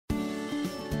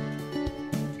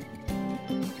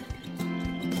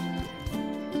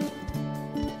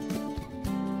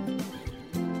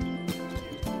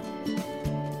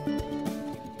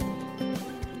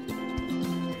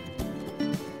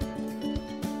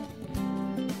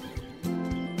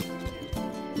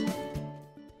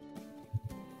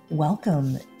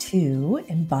Welcome to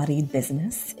Embodied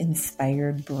Business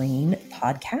Inspired Brain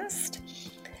podcast.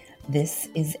 This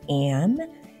is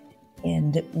Anne,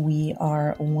 and we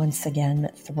are once again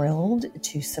thrilled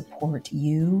to support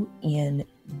you in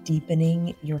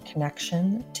deepening your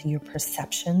connection to your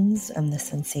perceptions and the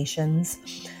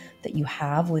sensations that you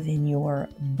have within your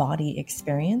body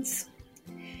experience,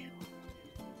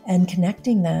 and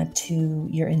connecting that to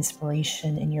your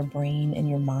inspiration in your brain and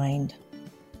your mind,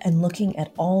 and looking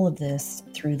at all of this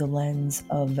through the lens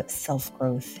of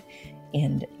self-growth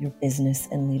and your business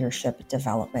and leadership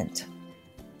development.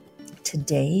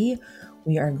 Today,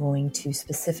 we are going to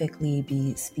specifically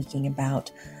be speaking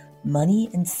about money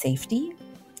and safety,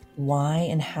 why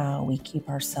and how we keep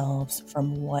ourselves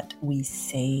from what we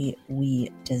say we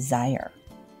desire.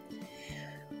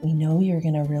 We know you're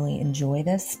going to really enjoy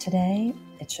this today.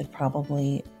 It should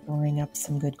probably bring up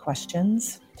some good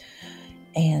questions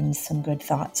and some good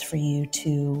thoughts for you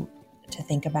to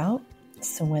think about.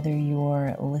 So whether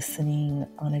you're listening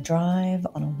on a drive,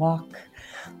 on a walk,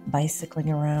 bicycling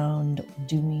around,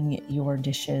 doing your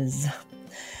dishes,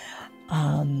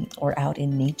 or out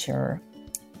in nature,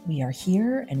 we are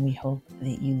here, and we hope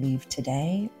that you leave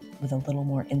today with a little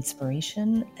more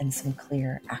inspiration and some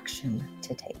clear action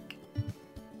to take.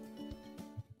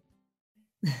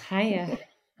 Hiya.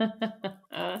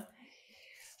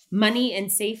 Money and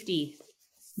safety.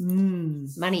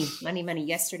 Money.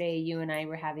 Yesterday, you and I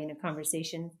were having a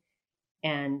conversation,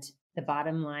 and the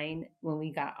bottom line when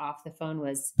we got off the phone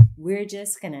was, we're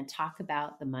just going to talk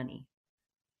about the money.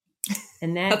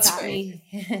 And that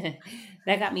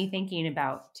got me thinking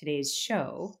about today's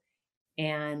show.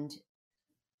 And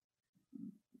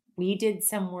we did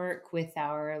some work with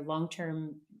our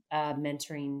long-term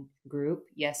mentoring group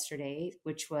yesterday,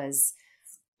 which was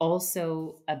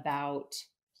also about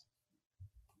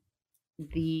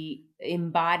the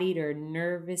embodied or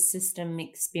nervous system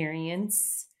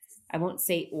experience. I won't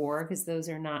say because those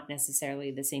are not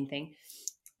necessarily the same thing,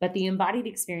 but the embodied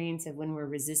experience of when we're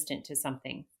resistant to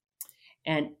something.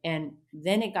 And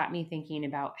then it got me thinking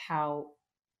about how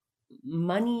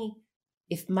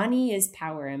if money is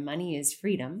power and money is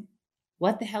freedom,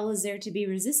 what the hell is there to be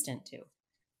resistant to?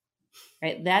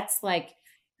 Right? That's like,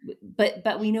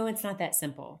 but we know it's not that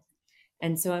simple.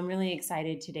 And so I'm really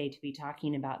excited today to be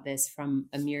talking about this from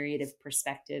a myriad of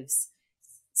perspectives,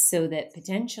 so that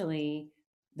potentially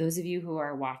those of you who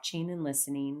are watching and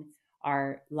listening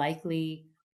are likely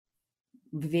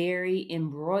very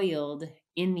embroiled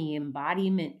in the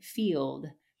embodiment field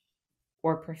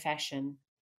or profession.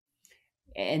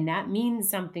 And that means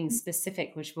something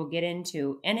specific, which we'll get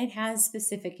into, and it has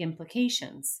specific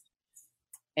implications.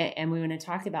 And we want to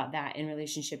talk about that in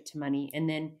relationship to money, and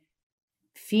then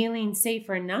feeling safe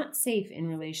or not safe in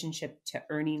relationship to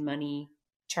earning money,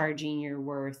 charging your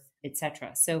worth,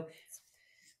 etc. So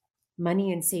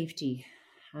money and safety.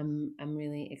 I'm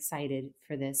really excited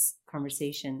for this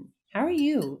conversation. How are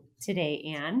you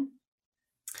today, Anne?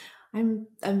 I'm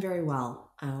very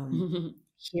well.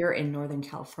 Here in Northern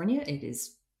California, it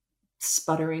is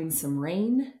sputtering some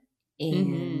rain,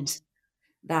 and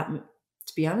that,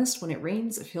 to be honest, when it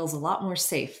rains, it feels a lot more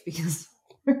safe because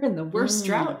we're in the worst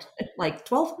drought in like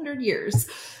 1,200 years.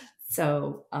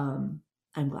 So I'm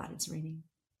glad it's raining.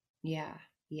 Yeah.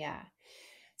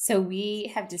 So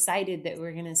we have decided that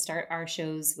we're going to start our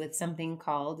shows with something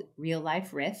called Real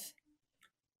Life Riff.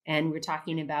 And we're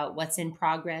talking about what's in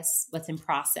progress, what's in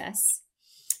process.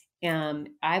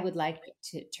 I would like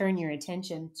to turn your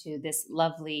attention to this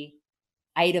lovely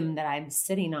item that I'm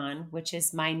sitting on, which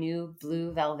is my new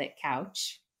blue velvet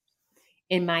couch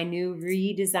in my new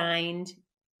redesigned,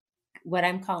 what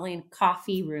I'm calling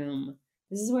coffee room.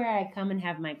 This is where I come and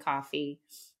have my coffee,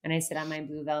 and I sit on my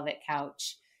blue velvet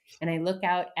couch, and I look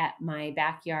out at my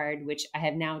backyard, which I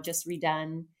have now just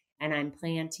redone, and I'm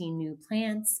planting new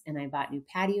plants, and I bought new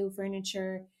patio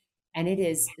furniture, and it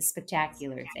is a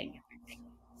spectacular thing.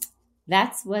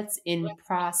 That's what's in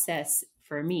process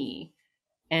for me.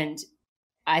 And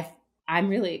I'm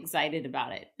really excited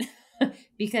about it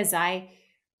because I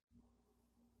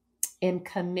am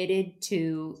committed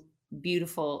to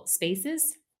beautiful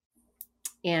spaces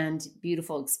and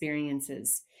beautiful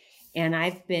experiences. And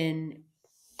I've been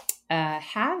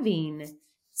having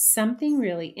something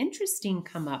really interesting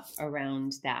come up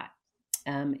around that.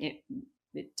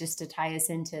 Just to tie us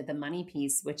into the money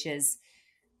piece, which is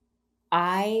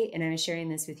I was sharing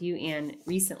this with you, Anne,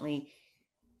 recently.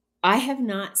 I have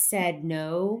not said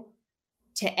no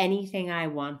to anything I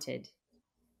wanted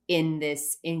in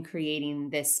creating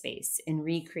this space, in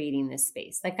recreating this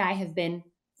space. Like, I have been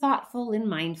thoughtful and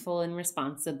mindful and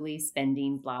responsibly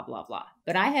spending, blah, blah, blah.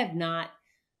 But I have not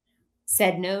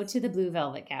said no to the blue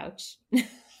velvet couch.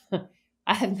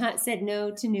 I have not said no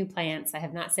to new plants. I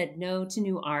have not said no to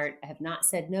new art. I have not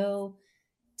said no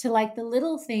to like the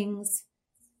little things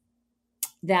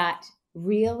that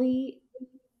really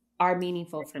are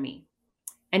meaningful for me.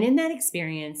 And in that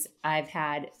experience, I've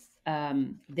had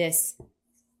this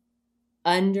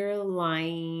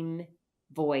underlying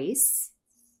voice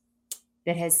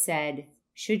that has said,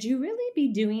 should you really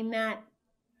be doing that?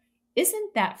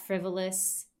 Isn't that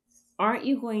frivolous? Aren't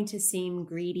you going to seem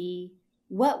greedy?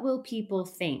 What will people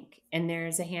think? And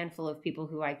there's a handful of people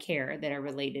who I care that are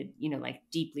related, like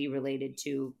deeply related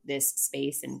to this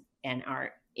space and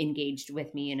are engaged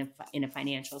with me in a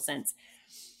financial sense.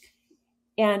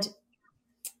 And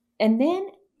then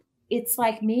it's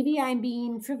like, maybe I'm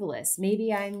being frivolous.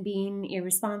 Maybe I'm being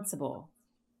irresponsible.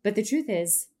 But the truth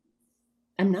is,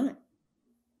 I'm not.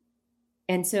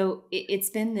 And so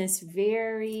it's been this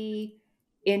very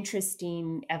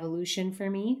interesting evolution for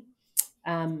me.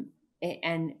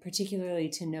 And particularly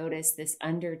to notice this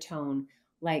undertone,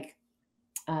 like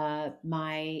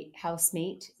my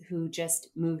housemate who just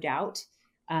moved out,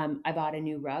 I bought a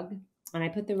new rug and I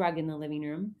put the rug in the living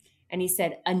room and he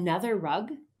said, another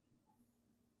rug?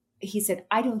 He said,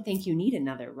 I don't think you need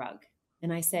another rug.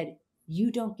 And I said,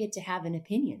 you don't get to have an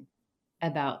opinion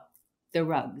about the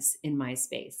rugs in my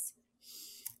space.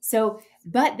 So,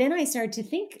 but then I started to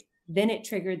think, then it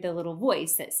triggered the little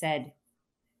voice that said,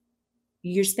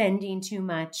 you're spending too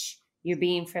much. You're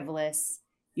being frivolous.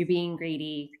 You're being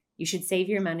greedy. You should save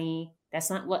your money. That's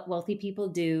not what wealthy people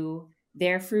do.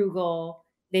 They're frugal.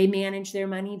 They manage their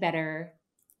money better.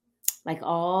 Like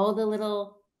all the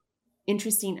little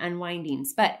interesting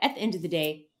unwindings. But at the end of the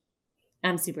day,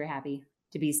 I'm super happy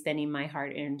to be spending my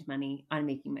hard-earned money on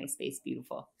making my space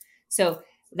beautiful. So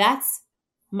that's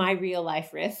my real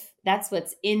life riff. That's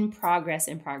what's in progress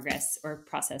or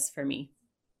process for me.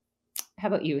 How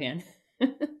about you, Anne?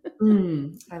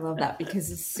 I love that,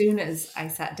 because as soon as I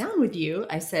sat down with you,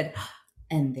 I said,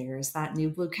 and there's that new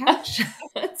blue couch.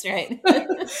 That's right.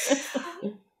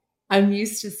 I'm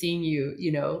used to seeing you,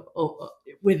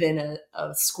 within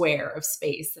a square of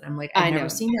space. And I'm like, I've never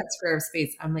seen that square of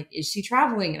space. I'm like, is she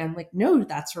traveling? And I'm like, no,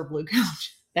 that's her blue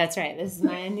couch. That's right. This is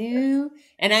my new,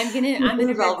 and I'm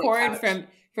gonna record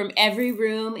from every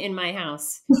room in my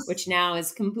house, which now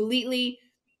is completely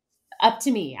up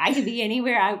to me. I can be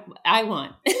anywhere I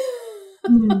want,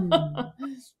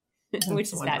 which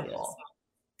is wonderful. Fabulous.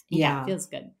 Yeah, it feels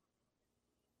good.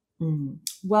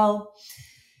 Well,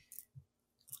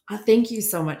 thank you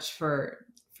so much for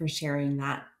sharing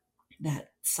that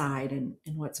side and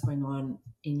what's going on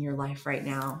in your life right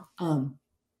now.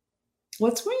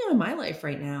 What's going on in my life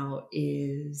right now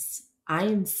is I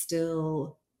am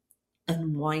still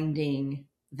unwinding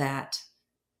that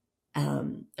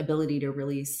ability to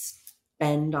really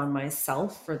spend on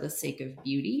myself for the sake of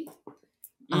beauty.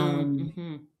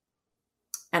 And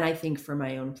I think for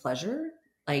my own pleasure,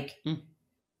 like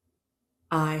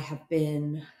I have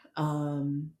been,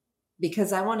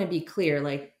 because I want to be clear,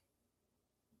 like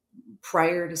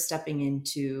prior to stepping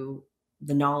into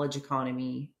the knowledge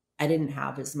economy, I didn't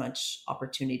have as much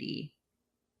opportunity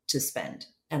to spend.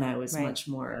 And I was much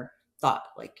more thought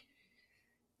like,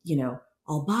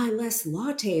 I'll buy less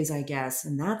lattes, I guess.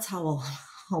 And that's how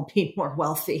I'll be more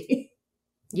wealthy.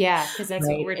 Yeah. Cause that's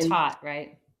what we're taught,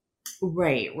 right?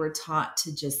 Right. We're taught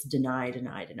to just deny.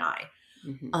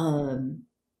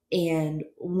 And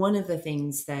one of the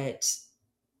things that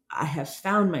I have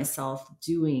found myself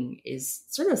doing is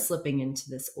sort of slipping into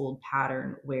this old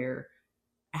pattern where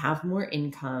I have more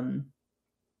income.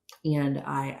 And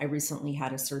I recently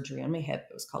had a surgery on my hip.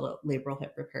 It was called a labral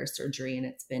hip repair surgery, and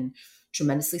it's been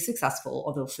tremendously successful.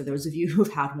 Although for those of you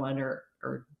who've had one or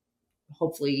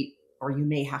hopefully, or you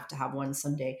may have to have one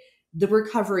someday, the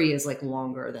recovery is like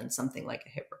longer than something like a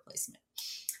hip replacement.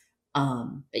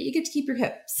 But you get to keep your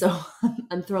hip. So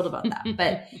I'm thrilled about that.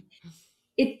 But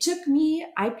it took me,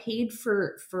 I paid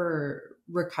for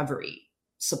recovery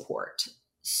support.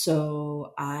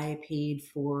 So I paid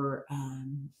for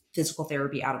physical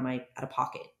therapy out of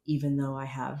pocket, even though I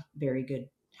have very good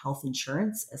health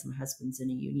insurance as my husband's in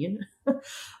a union.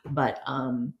 But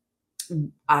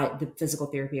the physical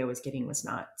therapy I was getting was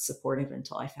not supportive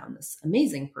until I found this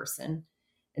amazing person.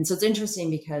 And so it's interesting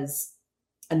because,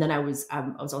 and then I was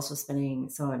also spending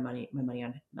some of my money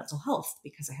on mental health,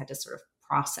 because I had to sort of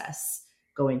process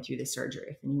going through the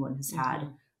surgery. If anyone has had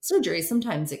surgery,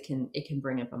 sometimes it can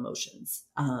bring up emotions.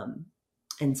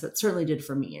 And so it certainly did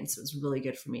for me. And so it was really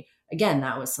good for me. Again,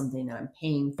 that was something that I'm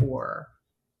paying for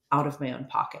out of my own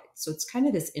pocket. So it's kind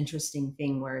of this interesting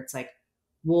thing where it's like,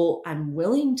 well, I'm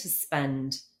willing to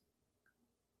spend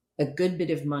a good bit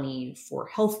of money for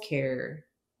healthcare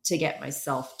to get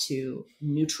myself to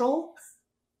neutral.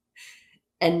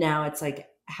 And now it's like,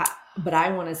 but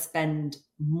I want to spend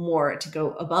more to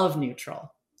go above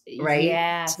neutral, right?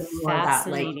 Yeah, To more of that,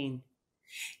 like, fascinating.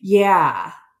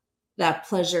 yeah, that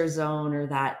pleasure zone or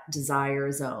that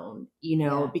desire zone,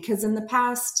 Yeah. because in the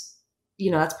past,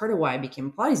 that's part of why I became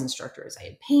a Pilates instructor is I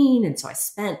had pain. And so I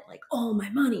spent like all my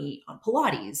money on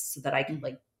Pilates so that I could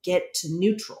like get to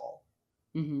neutral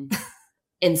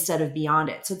instead of beyond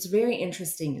it. So it's very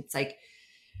interesting. It's like,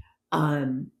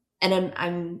 and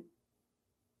I'm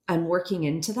working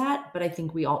into that, but I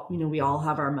think we all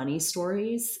have our money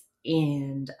stories,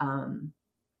 and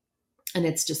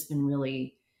it's just been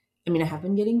really, I have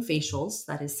been getting facials.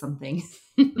 That is something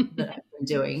that I've been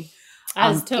doing. I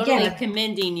was totally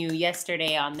commending you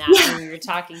yesterday on that when we were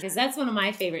talking, because that's one of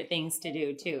my favorite things to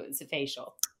do too. It's a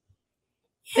facial.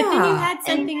 Yeah, but then you had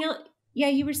something else. Yeah,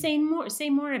 you were saying more. Say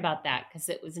more about that, because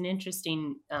it was an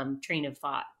interesting train of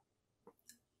thought.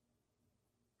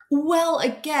 Well,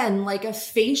 again, like a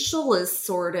facial is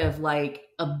sort of like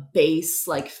a base,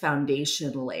 like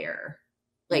foundation layer.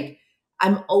 Like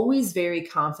I'm always very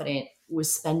confident with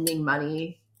spending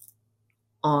money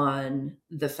on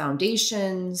the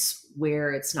foundations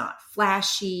where it's not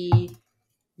flashy,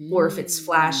 or if it's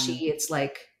flashy, it's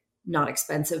like not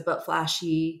expensive, but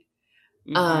flashy.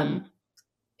 Because,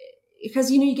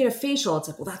 you get a facial, it's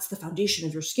like, well, that's the foundation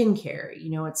of your skincare.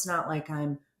 It's not like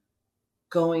I'm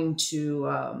going to,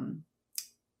 a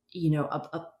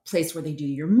place where they do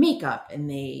your makeup and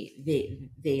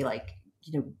they like,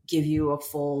 give you a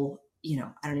full,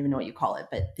 I don't even know what you call it,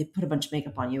 but they put a bunch of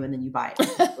makeup on you and then you buy it.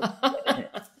 And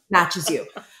it matches you.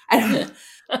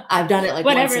 I've done it like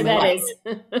whatever once in my that life.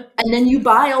 is. And then you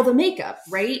buy all the makeup,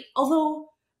 right? Although,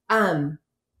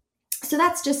 so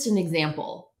that's just an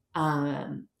example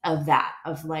of that,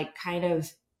 of like kind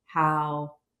of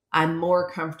how I'm more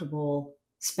comfortable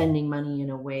spending money in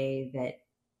a way that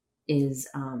is,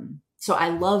 so I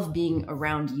love being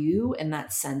around you and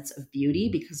that sense of beauty,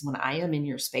 because when I am in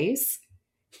your space,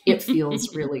 it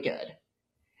feels really good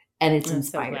and it's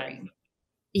inspiring. So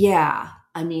yeah.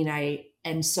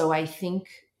 And so I think,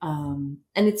 and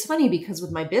it's funny because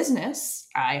with my business,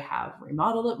 I have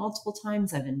remodeled it multiple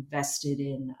times. I've invested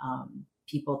in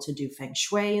people to do feng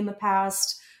shui in the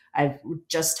past. I've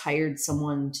just hired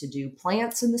someone to do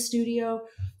plants in the studio.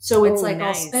 So it's nice.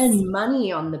 I'll spend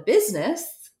money on the business,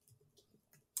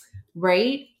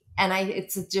 right? And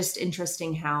it's just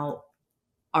interesting how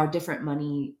our different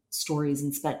money stories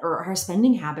and our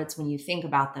spending habits, when you think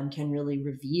about them, can really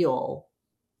reveal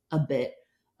a bit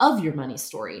of your money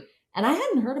story. And I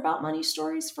hadn't heard about money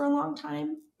stories for a long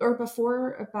time, or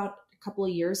before, about a couple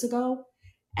of years ago.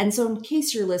 And so in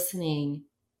case you're listening,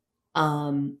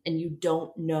 and you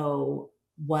don't know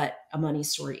what a money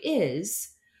story is,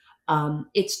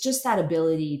 it's just that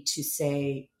ability to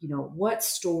say, what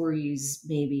stories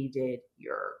maybe did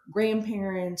your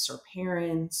grandparents or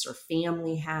parents or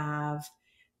family have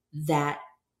that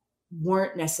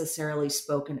weren't necessarily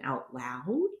spoken out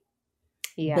loud,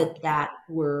 but that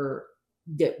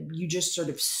you just sort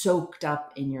of soaked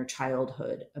up in your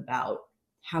childhood about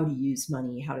how to use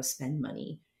money, how to spend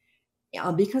money.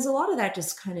 Because a lot of that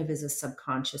just kind of is a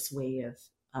subconscious way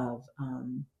of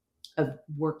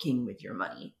working with your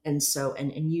money, and so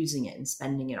and using it and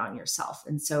spending it on yourself.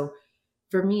 And so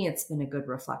for me, it's been a good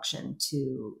reflection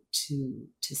to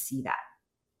see that.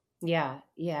 Yeah.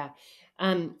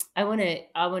 I want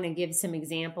to give some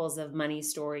examples of money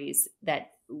stories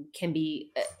that can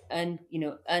be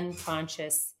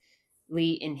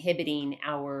unconsciously inhibiting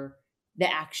the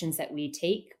actions that we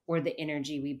take or the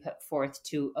energy we put forth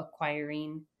to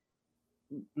acquiring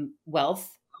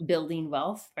wealth, building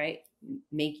wealth, right?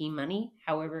 Making money.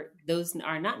 However, those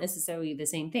are not necessarily the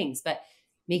same things, but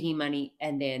making money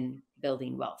and then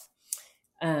building wealth.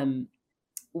 In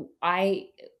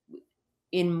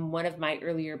one of my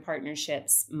earlier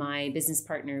partnerships, my business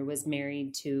partner was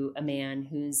married to a man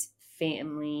whose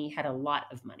family had a lot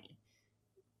of money.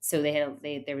 So there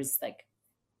was like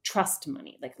trust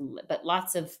money, but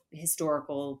lots of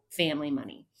historical family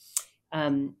money.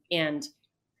 And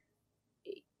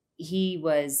he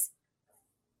was,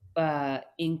 they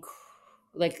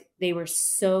were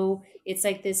so, it's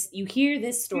like this, you hear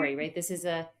this story, right? This is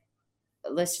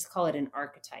let's just call it an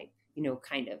archetype,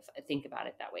 kind of think about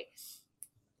it that way.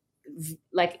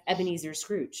 Like Ebenezer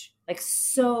Scrooge, like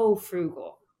so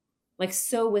frugal, like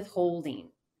so withholding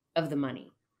of the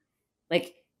money.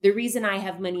 Like the reason I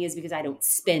have money is because I don't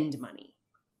spend money.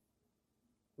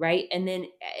 Right.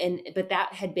 But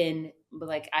that had been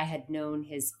like, I had known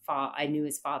I knew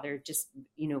his father just,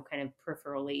 kind of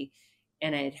peripherally.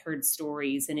 and I had heard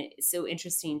stories, and it's so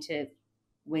interesting to,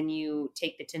 when you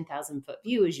take the 10,000 foot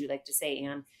view, as you like to say,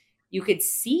 Anne, you could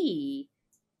see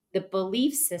the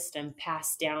belief system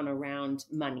passed down around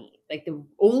money. Like the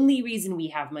only reason we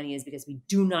have money is because we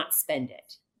do not spend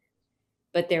it.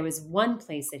 But there was one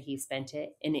place that he spent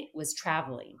it, and it was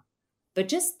traveling, but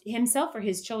just himself or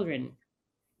his children,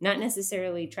 not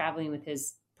necessarily traveling with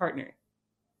his partner,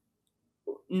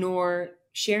 nor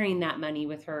sharing that money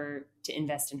with her to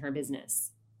invest in her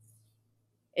business.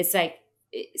 It's like,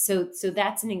 so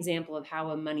that's an example of how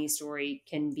a money story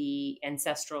can be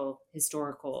ancestral,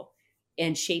 historical,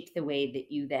 and shape the way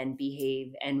that you then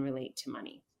behave and relate to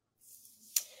money.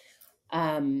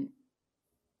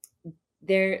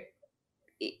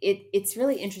 It's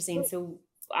really interesting. So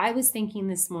I was thinking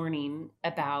this morning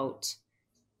about,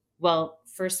 well,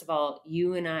 first of all,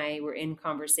 you and I were in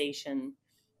conversation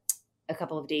a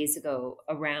couple of days ago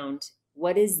around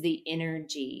what is the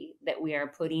energy that we are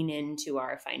putting into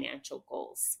our financial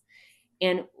goals.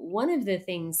 And one of the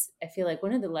things, I feel like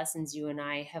one of the lessons you and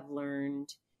I have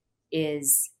learned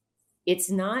is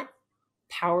it's not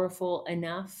powerful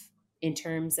enough in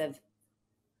terms of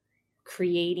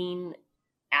creating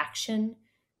action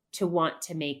to want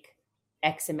to make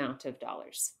X amount of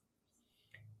dollars.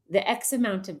 The X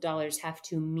amount of dollars have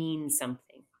to mean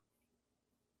something,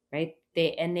 right?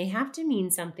 They have to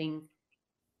mean something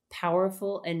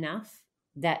powerful enough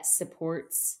that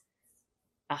supports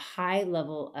a high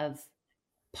level of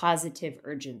positive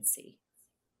urgency.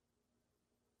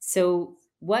 So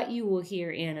what you will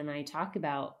hear Anne and I talk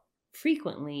about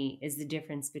frequently is the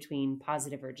difference between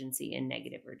positive urgency and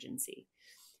negative urgency,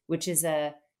 which is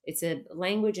it's a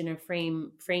language and a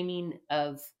framing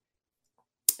of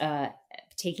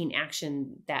taking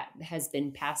action that has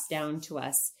been passed down to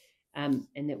us, and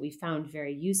that we found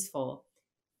very useful.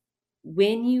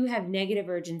 When you have negative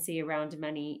urgency around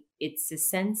money, it's a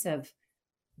sense of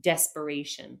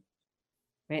desperation,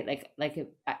 right? Like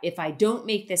if I don't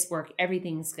make this work,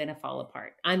 everything's going to fall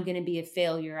apart. I'm going to be a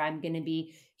failure. I'm going to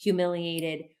be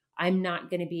humiliated. I'm not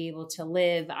going to be able to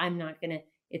live.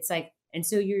 It's like, and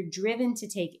so you're driven to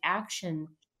take action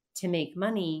to make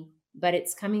money, but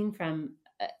it's coming from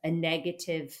a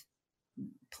negative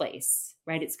place,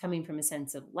 right? It's coming from a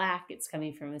sense of lack. It's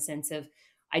coming from a sense of,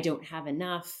 I don't have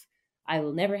enough. I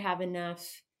will never have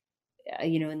enough,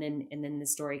 and then the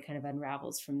story kind of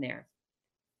unravels from there.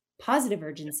 Positive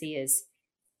urgency is,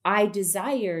 I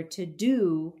desire to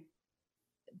do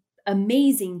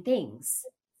amazing things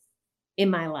in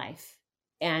my life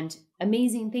and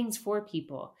amazing things for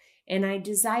people. And I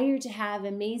desire to have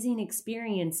amazing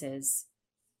experiences.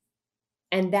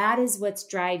 And that is what's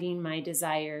driving my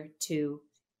desire to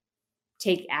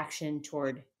take action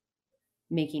toward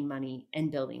making money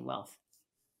and building wealth.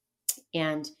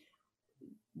 And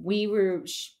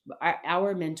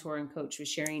our mentor and coach was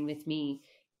sharing with me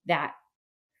that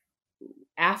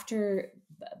after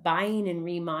buying and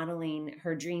remodeling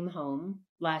her dream home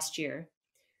last year,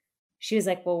 she was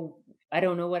like, well, I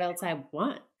don't know what else I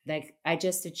want. Like, I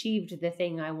just achieved the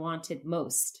thing I wanted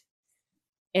most.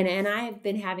 And I've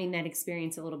been having that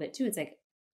experience a little bit too. It's like,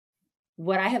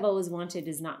 what I have always wanted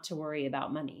is not to worry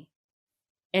about money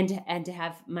and to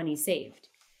have money saved.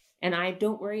 And I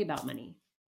don't worry about money.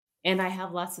 And I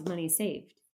have lots of money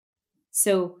saved.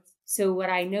 So what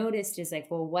I noticed is like,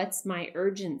 well, what's my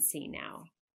urgency now?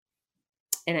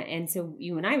 And so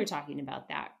you and I were talking about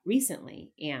that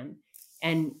recently, Anne,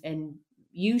 and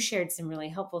you shared some really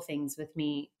helpful things with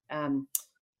me.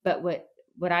 But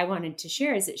what I wanted to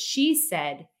share is that she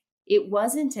said it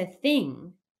wasn't a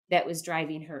thing that was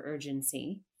driving her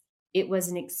urgency. It was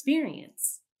an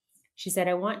experience. She said,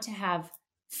 I want to have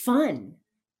fun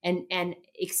and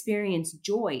experience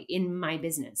joy in my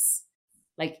business.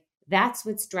 Like, that's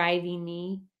what's driving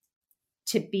me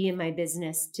to be in my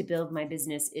business, to build my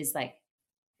business, is like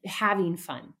having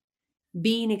fun,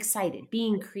 being excited,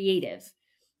 being creative.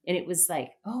 And it was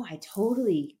like, oh,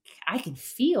 I can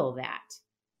feel that.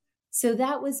 So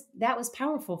that was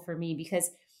powerful for me,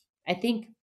 because I think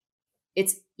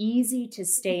it's easy to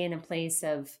stay in a place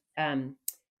of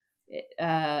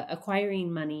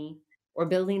acquiring money or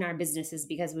building our businesses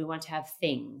because we want to have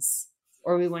things,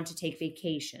 or we want to take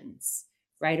vacations,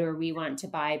 right? Or we want to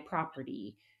buy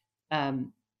property.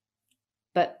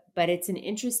 But it's an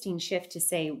interesting shift to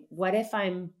say, what if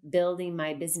I'm building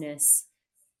my business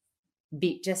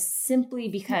just simply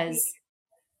because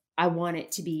I want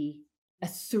it to be a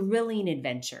thrilling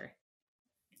adventure?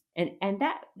 And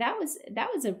that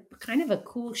was a kind of a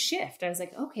cool shift. I was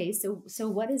like, okay, so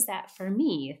what is that for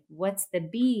me? What's the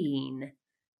being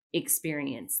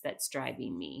experience that's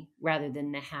driving me rather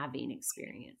than the having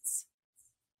experience?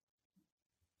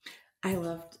 I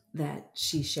loved that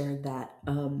she shared that.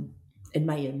 And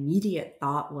my immediate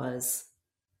thought was,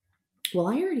 well,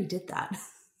 I already did that.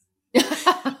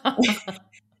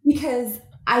 Because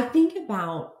I think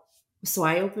about, so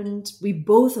we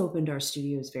both opened our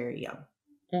studios very young,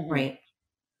 right?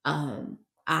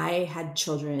 I had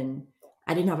children.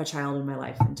 I didn't have a child in my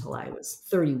life until I was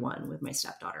 31 with my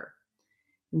stepdaughter.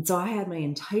 And so I had my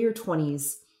entire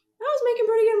 20s. I was making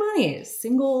pretty good money.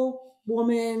 Single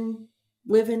woman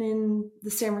living in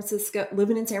San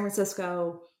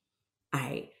Francisco.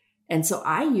 And so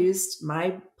I used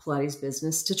my Pilates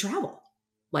business to travel.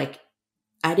 Like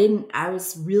I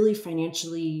was really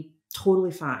financially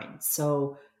totally fine.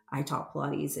 So I taught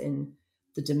Pilates in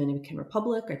the Dominican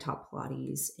Republic. I taught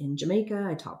Pilates in Jamaica.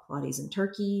 I taught Pilates in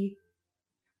Turkey.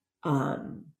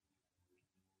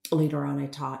 Later on, I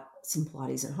taught some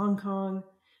Pilates in Hong Kong,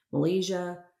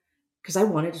 Malaysia, because I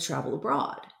wanted to travel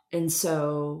abroad. And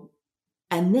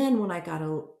then when I got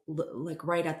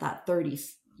right at that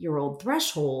 30-year-old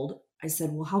threshold, I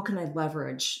said, well, how can I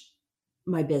leverage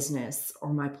my business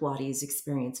or my Pilates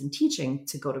experience in teaching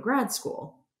to go to grad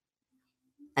school?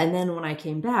 And then when I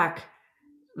came back,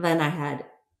 then I had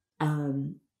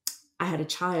a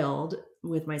child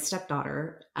with my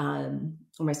stepdaughter.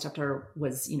 My stepdaughter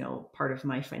was, part of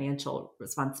my financial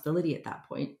responsibility at that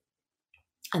point.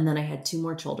 And then I had 2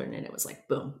 more children, and it was like,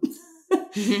 boom.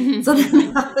 So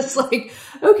then I was like,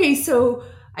 okay, so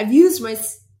I've used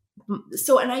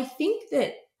and I think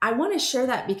that I want to share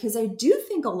that because I do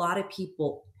think a lot of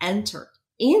people enter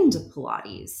into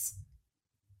Pilates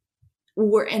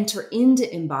or enter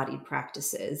into embodied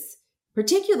practices,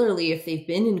 particularly if they've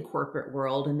been in corporate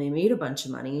world and they made a bunch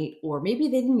of money, or maybe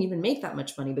they didn't even make that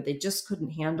much money, but they just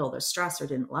couldn't handle the stress or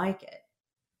didn't like it.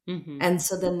 And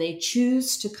so then they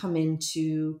choose to come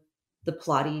into the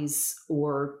Pilates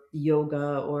or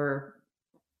yoga or,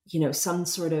 some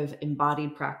sort of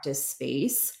embodied practice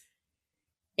space.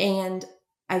 And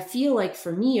I feel like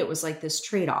for me, it was like this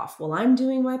trade-off. Well, I'm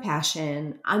doing my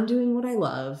passion. I'm doing what I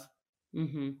love.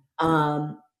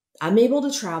 I'm able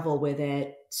to travel with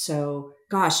it. So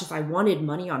gosh, if I wanted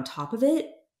money on top of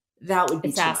it, that would be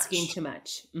it's asking too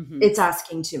much. It's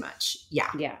asking too much.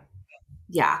 Yeah.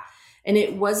 Yeah. And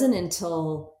it wasn't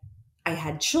until I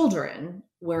had children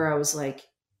where I was like,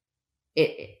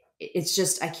 it's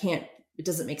just, it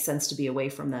doesn't make sense to be away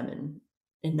from them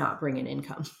and not bring in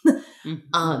income.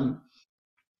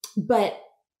 But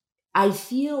I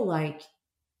feel like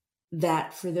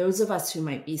that for those of us who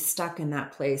might be stuck in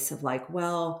that place of like,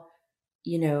 well,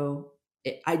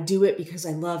 I do it because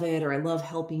I love it, or I love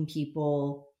helping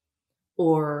people,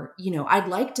 or, I'd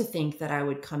like to think that I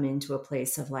would come into a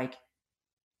place of like,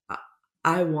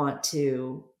 I want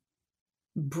to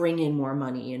bring in more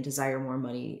money and desire more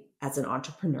money as an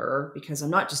entrepreneur, because I'm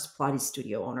not just a Pilates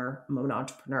studio owner. I'm an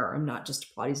entrepreneur. I'm not just a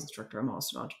Pilates instructor. I'm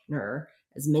also an entrepreneur,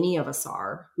 as many of us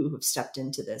are who have stepped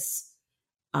into this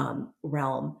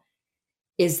realm.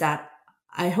 Is that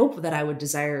I hope that I would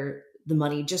desire the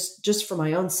money just for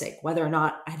my own sake, whether or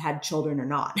not I'd had children or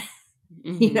not.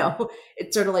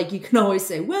 It's sort of like, you can always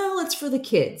say, well, it's for the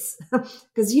kids,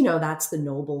 because, that's the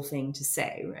noble thing to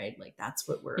say, right? Like, that's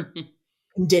what we're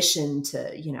conditioned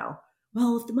to,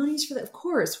 well, if the money's for that, of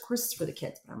course it's for the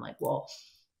kids. But I'm like, well,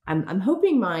 I'm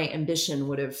hoping my ambition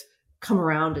would have come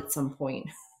around at some point,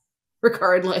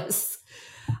 regardless,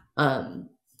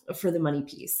 for the money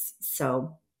piece.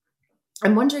 So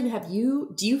I'm wondering,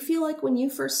 do you feel like when you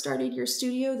first started your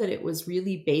studio that it was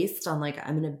really based on like,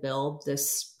 I'm going to build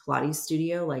this Pilates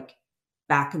studio, like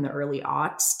back in the early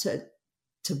aughts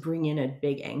to bring in a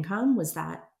big income? Was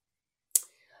that?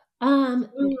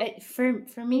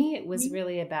 For me, it was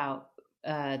really about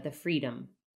the freedom.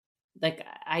 Like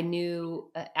I knew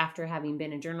after having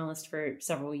been a journalist for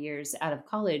several years out of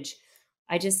college,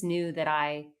 I just knew that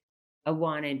I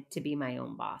wanted to be my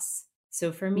own boss.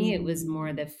 So for me, it was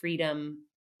more the freedom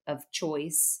of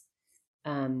choice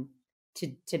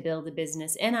to build a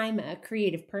business. And I'm a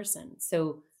creative person.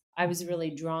 So I was really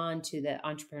drawn to the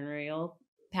entrepreneurial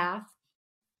path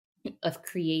of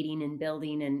creating and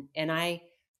building. And I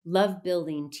love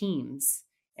building teams,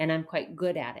 and I'm quite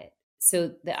good at it.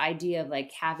 So the idea of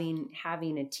like having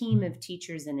a team of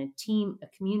teachers and a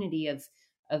community of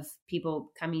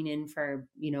people coming in for,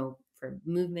 for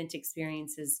movement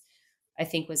experiences, I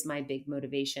think was my big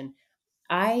motivation.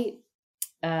 And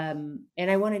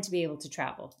I wanted to be able to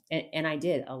travel, and I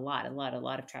did a lot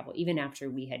of travel. Even after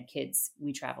we had kids,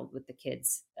 we traveled with the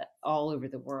kids all over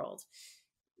the world.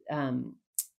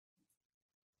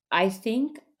 I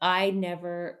think I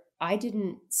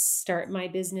didn't start my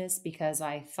business because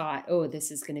I thought, oh,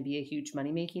 this is going to be a huge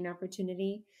money-making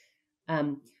opportunity.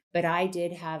 But I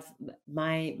did have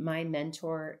my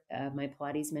mentor, my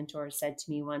Pilates mentor said to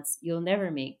me once, you'll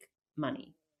never make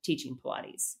money teaching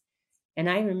Pilates. And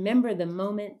I remember the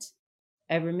moment,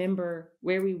 I remember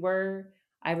where we were.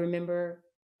 I remember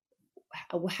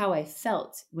how I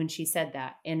felt when she said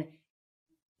that. And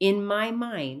in my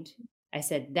mind, I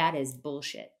said, that is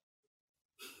bullshit.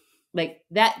 Like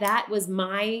that was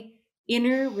my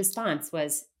inner response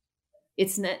was,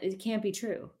 it can't be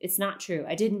true. It's not true.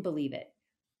 I didn't believe it.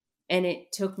 And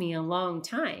it took me a long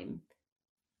time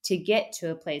to get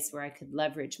to a place where I could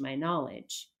leverage my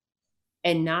knowledge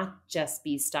and not just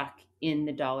be stuck in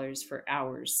the dollars for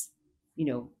hours,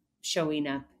 showing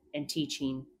up and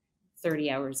teaching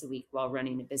 30 hours a week while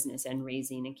running a business and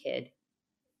raising a kid.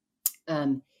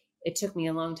 It took me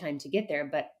a long time to get there,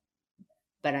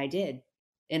 but I did.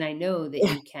 And I know that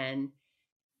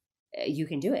you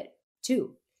can do it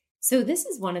too. So this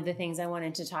is one of the things I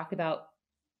wanted to talk about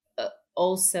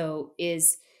also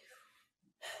is,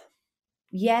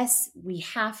 yes, we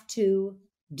have to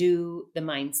do the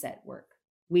mindset work.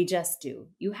 We just do.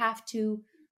 You have to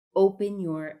open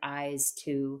your eyes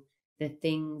to the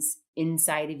things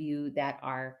inside of you that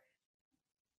are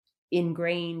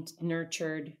ingrained,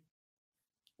 nurtured,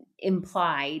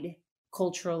 implied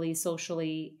culturally,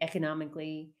 socially,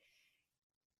 economically,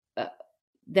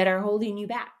 that are holding you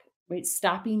back, right?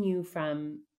 Stopping you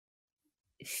from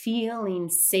feeling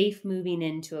safe moving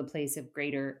into a place of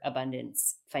greater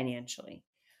abundance financially.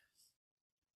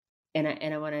 And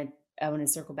I want to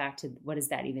circle back to, what does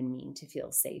that even mean to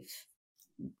feel safe,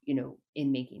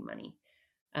 in making money?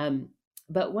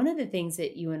 But one of the things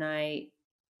that you and I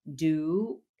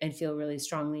do and feel really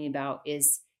strongly about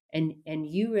is, and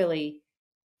you really,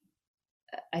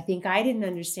 I think I didn't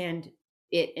understand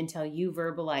it until you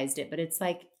verbalized it, but it's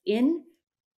like in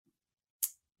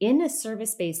a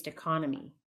service-based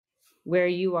economy where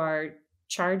you are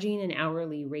charging an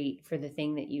hourly rate for the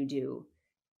thing that you do,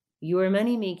 your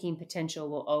money-making potential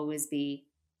will always be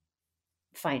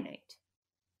finite.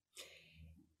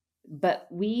 But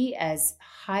we, as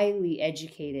highly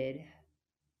educated,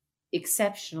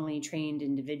 exceptionally trained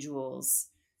individuals,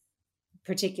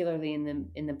 particularly in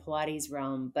the Pilates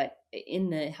realm, but in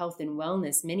the health and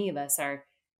wellness, many of us are,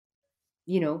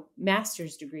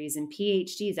 master's degrees and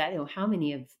PhDs. I don't know how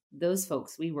many of those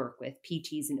folks we work with,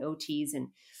 PTs and OTs, and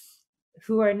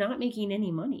who are not making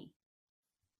any money.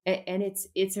 And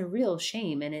it's a real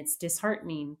shame and it's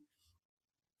disheartening.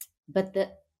 But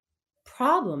the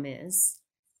problem is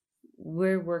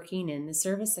we're working in the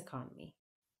service economy.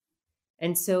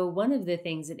 And so one of the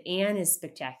things that Anne is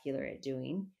spectacular at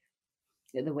doing,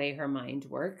 the way her mind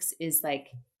works, is like,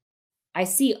 I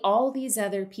see all these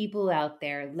other people out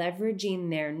there leveraging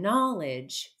their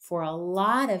knowledge for a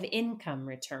lot of income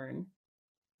return.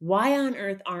 Why on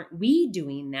earth aren't we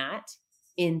doing that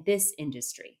in this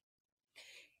industry?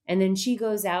 And then she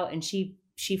goes out and she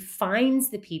finds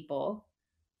the people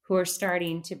who are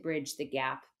starting to bridge the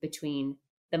gap between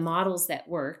the models that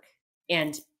work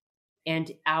and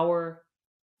our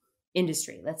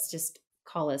industry. Let's just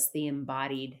call us the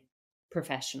embodied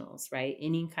professionals, right?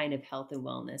 Any kind of health and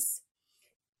wellness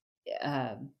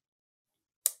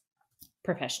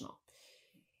professional.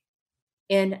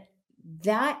 And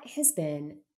that has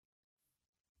been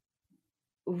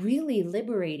really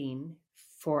liberating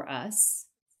for us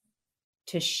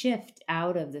to shift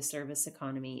out of the service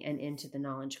economy and into the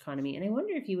knowledge economy. And I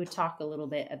wonder if you would talk a little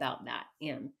bit about that,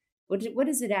 Anne. What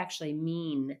does it actually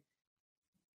mean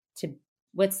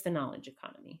what's the knowledge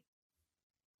economy?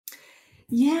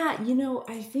 Yeah,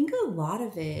 I think a lot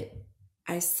of it,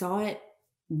 I saw it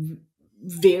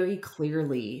very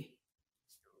clearly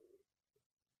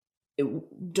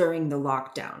during the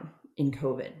lockdown in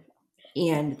COVID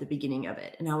and the beginning of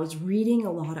it. And I was reading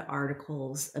a lot of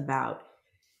articles about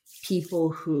people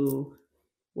who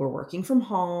were working from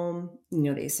home. They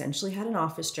essentially had an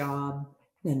office job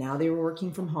and now they were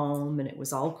working from home, and it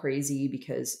was all crazy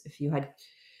because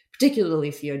particularly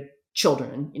if you had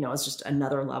children, it's just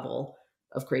another level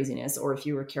of craziness. Or if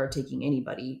you were caretaking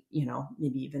anybody,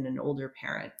 maybe even an older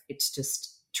parent, it's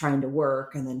just trying to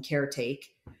work and then caretake.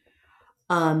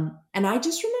 And I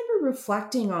just remember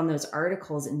reflecting on those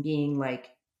articles and being like,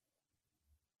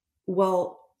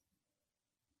 well,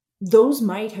 those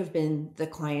might have been the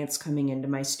clients coming into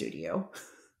my studio.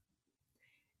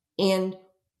 And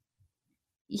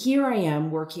here I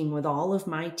am working with all of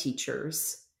my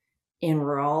teachers, and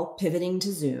we're all pivoting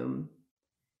to Zoom,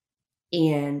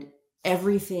 and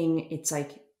everything, it's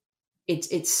like,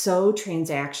 it's so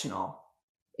transactional.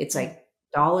 It's like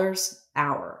dollars,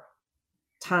 hour,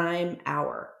 time,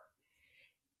 hour.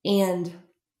 And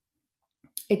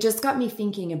it just got me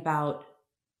thinking about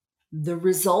the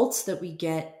results that we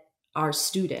get our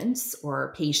students or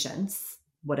our patients,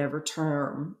 whatever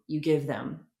term you give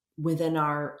them within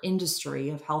our industry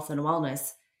of health and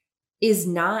wellness, is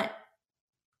not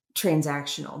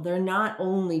transactional. They're not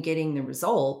only getting the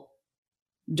result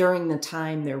during the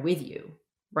time they're with you,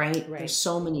 right? There's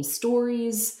so many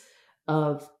stories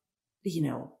of,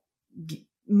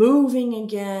 moving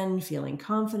again, feeling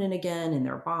confident again in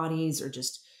their bodies, or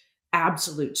just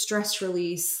absolute stress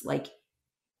release, like,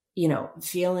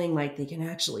 feeling like they can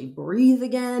actually breathe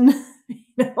again,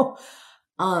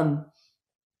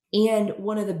 And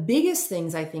one of the biggest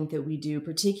things I think that we do,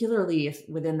 particularly if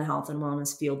within the health and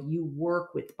wellness field, you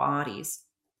work with bodies,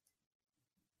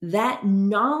 that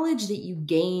knowledge that you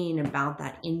gain about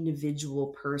that individual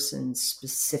person's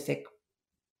specific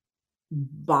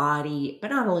body, but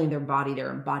not only their body,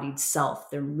 their embodied self,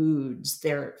 their moods,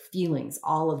 their feelings,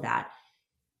 all of that.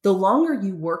 The longer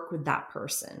you work with that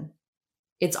person,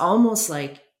 it's almost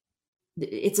like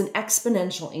it's an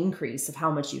exponential increase of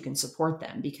how much you can support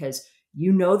them, because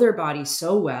you know their body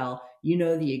so well, you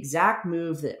know the exact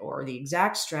move that, or the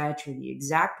exact stretch, or the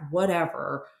exact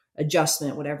whatever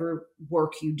adjustment, whatever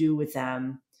work you do with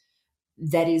them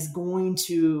that is going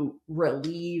to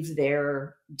relieve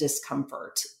their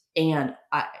discomfort and,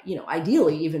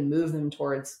 ideally even move them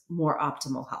towards more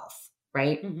optimal health,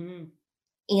 right? Mm-hmm.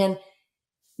 And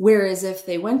whereas if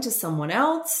they went to someone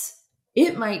else,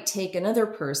 it might take another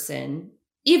person,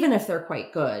 even if they're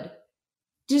quite good,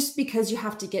 just because you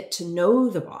have to get to know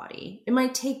the body, it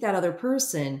might take that other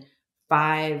person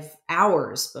 5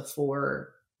 hours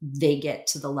before they get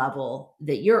to the level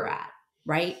that you're at,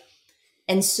 right?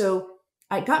 And so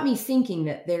it got me thinking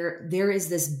that there is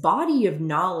this body of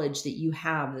knowledge that you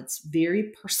have that's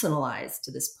very personalized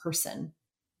to this person.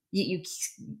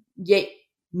 Yet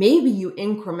maybe you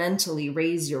incrementally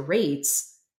raise your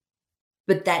rates,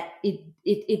 but that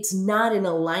it's not in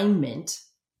alignment,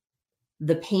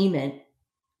 the payment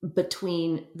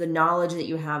between the knowledge that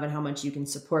you have and how much you can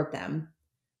support them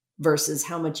versus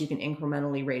how much you can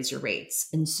incrementally raise your rates.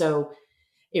 And so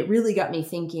it really got me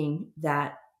thinking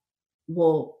that,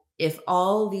 well, if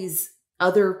all these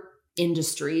other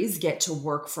industries get to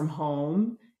work from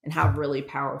home and have really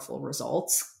powerful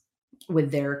results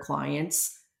with their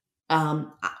clients,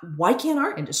 why can't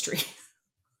our industry?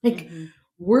 Mm-hmm.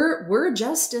 We're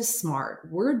just as smart.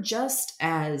 We're just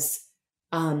as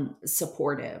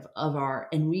supportive of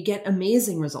and we get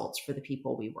amazing results for the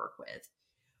people we work with.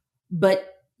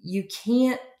 But you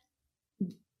can't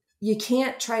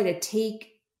try to take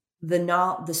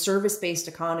the service-based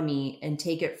economy and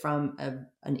take it from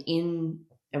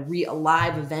a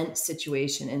live event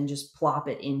situation and just plop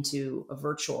it into a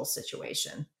virtual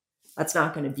situation. That's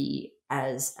not going to be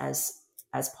as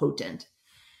potent.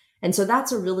 And so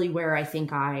that's really where I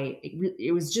think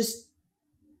it was just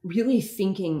really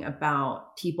thinking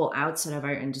about people outside of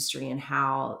our industry and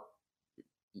how,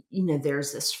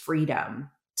 there's this freedom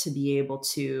to be able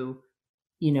to,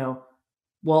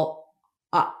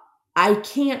 I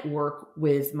can't work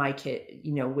with my kid,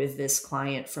 with this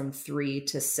client from 3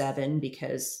 to 7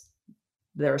 because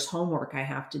there's homework I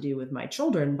have to do with my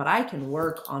children, but I can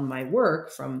work on my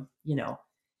work from,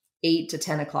 8 to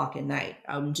 10 o'clock at night.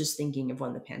 I'm just thinking of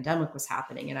when the pandemic was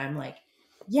happening. And I'm like,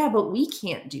 yeah, but we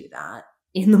can't do that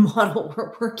in the model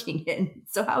we're working in.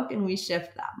 So how can we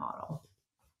shift that model?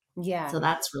 Yeah. So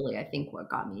that's really, I think, what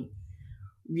got me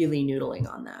really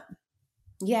noodling on that.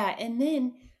 Yeah. And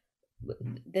then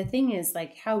the thing is,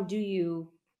 like, how do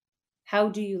you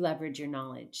leverage your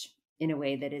knowledge in a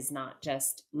way that is not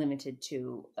just limited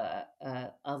to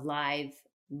a live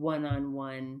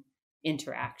one-on-one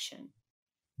interaction,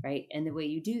 right? And the way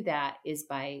you do that is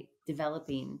by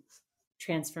developing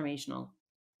transformational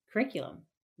curriculum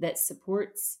that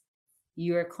supports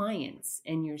your clients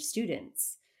and your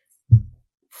students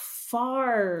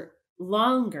far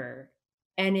longer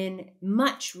and in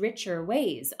much richer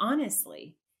ways,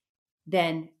 honestly,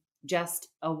 than just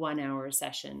a 1-hour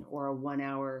session or a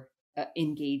 1-hour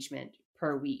engagement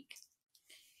per week.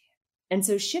 And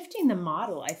so shifting the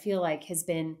model, I feel like, has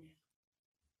been,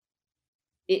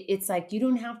 it's like you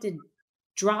don't have to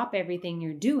drop everything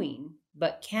you're doing,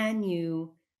 but can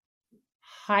you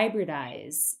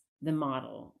hybridize the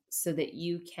model so that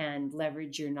you can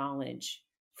leverage your knowledge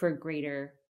for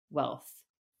greater wealth,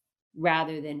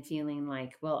 rather than feeling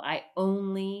like, well,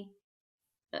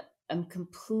 I'm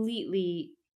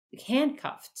completely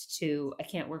handcuffed to, I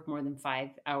can't work more than 5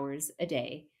 hours a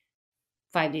day,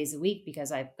 5 days a week,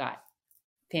 because I've got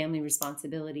family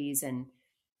responsibilities and,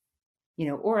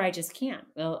 or I just can't,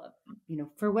 well,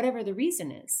 for whatever the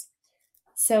reason is.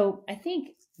 So I think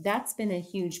that's been a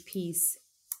huge piece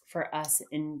for us.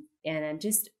 And I'm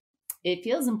just it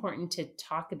feels important to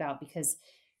talk about because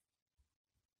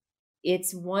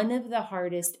it's one of the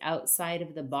hardest outside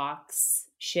of the box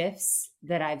shifts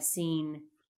that I've seen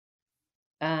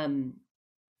that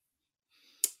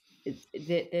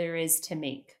there is to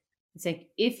make. It's like,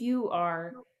 if you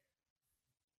are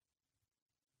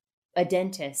a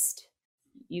dentist,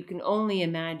 you can only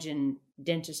imagine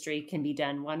dentistry can be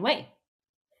done one way,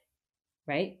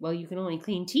 right? Well, you can only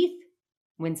clean teeth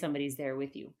when somebody's there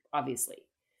with you, obviously.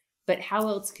 But how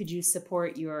else could you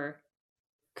support your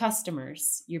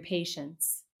customers, your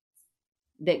patients,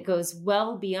 that goes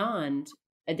well beyond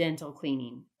a dental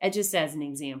cleaning? Just as an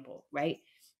example, right?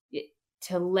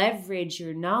 To leverage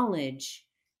your knowledge,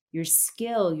 your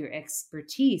skill, your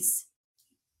expertise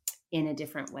in a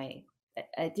different way.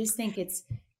 I just think it's,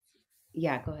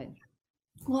 yeah, go ahead.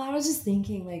 Well, I was just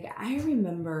thinking, like, I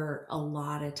remember a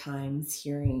lot of times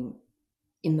hearing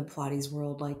in the Pilates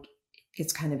world, like,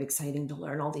 it's kind of exciting to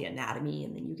learn all the anatomy,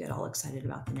 and then you get all excited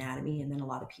about the anatomy, and then a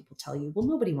lot of people tell you, well,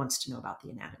 nobody wants to know about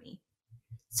the anatomy,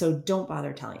 so don't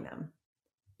bother telling them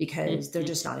because they're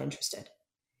just not interested.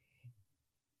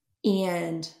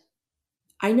 And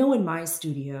I know in my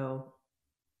studio,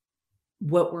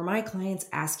 what were my clients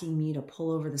asking me to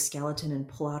pull over the skeleton and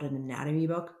pull out an anatomy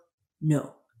book?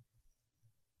 No.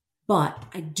 But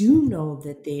I do know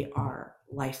that they are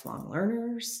lifelong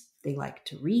learners. They like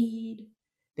to read.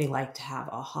 They like to have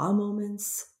aha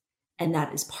moments. And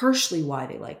that is partially why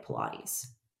they like Pilates,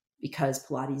 because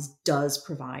Pilates does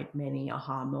provide many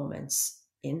aha moments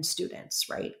in students,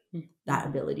 right? Mm-hmm. That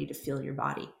ability to feel your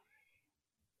body.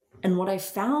 And what I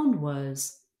found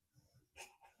was,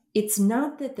 it's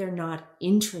not that they're not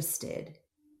interested.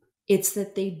 It's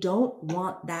that they don't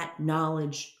want that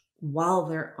knowledge while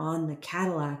they're on the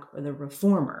Cadillac or the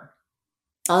Reformer,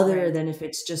 other than if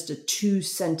it's just a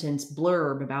 2-sentence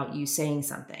blurb about you saying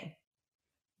something.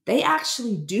 They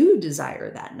actually do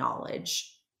desire that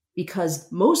knowledge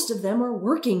because most of them are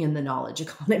working in the knowledge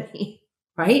economy,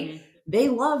 right? Mm-hmm. They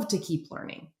love to keep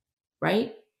learning,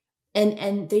 right?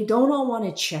 And they don't all want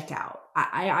to check out.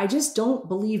 I just don't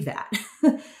believe that.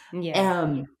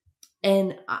 Yeah.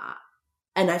 And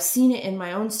I've seen it in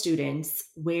my own students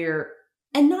where,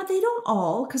 and not, they don't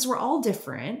all, because we're all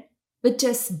different, but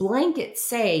just blanket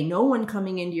say no one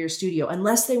coming into your studio,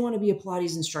 unless they want to be a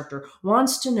Pilates instructor,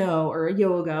 wants to know, or a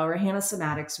yoga or a Hana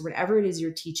somatics or whatever it is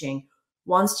you're teaching,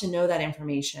 wants to know that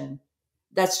information.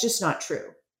 That's just not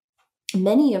true.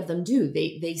 Many of them do.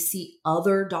 They see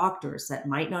other doctors that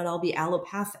might not all be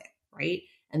allopathic, right?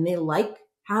 And they like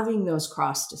having those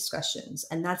cross discussions.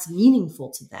 And that's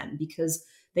meaningful to them because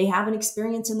they have an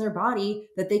experience in their body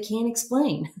that they can't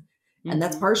explain. Mm-hmm. And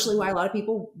that's partially why a lot of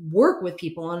people work with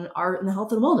people and are in the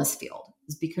health and wellness field,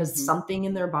 is because something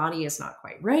in their body is not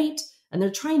quite right. And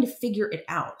they're trying to figure it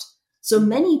out. So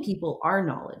many people are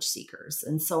knowledge seekers.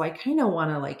 And so I kind of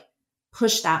want to like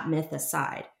push that myth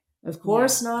aside. Of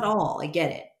course, not all, I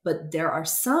get it, but there are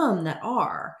some that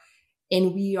are,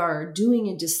 and we are doing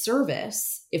a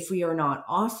disservice if we are not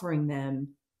offering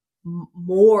them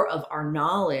more of our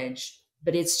knowledge,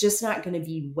 but it's just not going to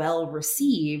be well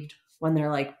received when they're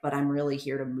like, but I'm really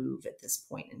here to move at this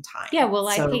point in time. Yeah, well,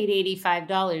 so, I paid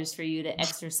 $85 for you to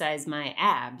exercise my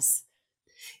abs.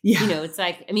 Yeah. You know, it's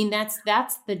like, I mean, that's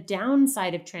the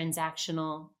downside of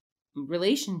transactional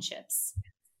relationships.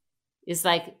 Is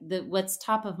like what's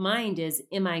top of mind is,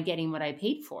 am I getting what I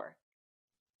paid for?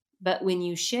 But when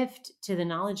you shift to the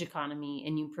knowledge economy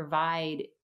and you provide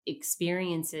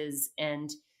experiences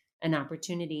and an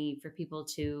opportunity for people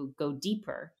to go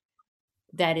deeper,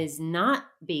 that is not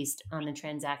based on the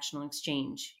transactional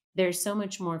exchange, there's so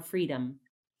much more freedom.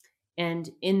 And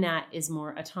in that is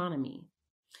more autonomy.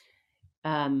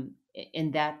 And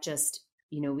that just,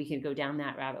 you know, we could go down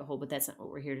that rabbit hole, but that's not what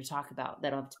we're here to talk about.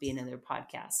 That'll have to be another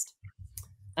podcast.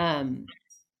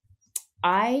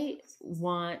 I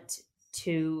want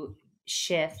to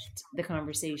shift the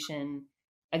conversation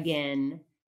again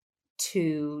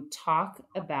to talk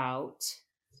about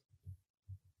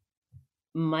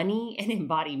money and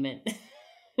embodiment.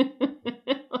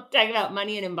 Talk about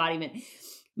money and embodiment.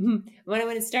 But I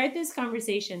want to start this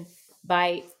conversation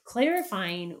by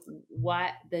clarifying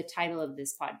what the title of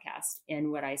this podcast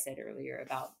and what I said earlier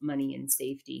about money and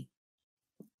safety.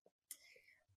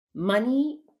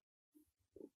 Money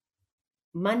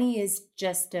is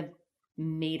just a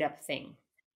made up thing,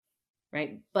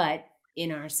 right? But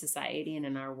in our society and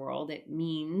in our world, it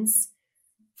means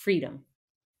freedom,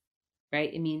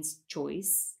 right? It means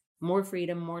choice, more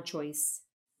freedom, more choice,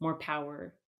 more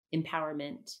power,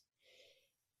 empowerment.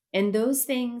 And those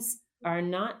things are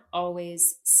not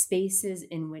always spaces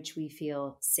in which we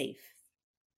feel safe.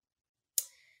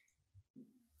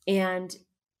 And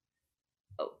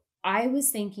I was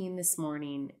thinking this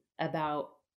morning about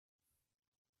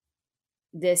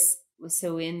this.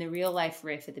 So in the real life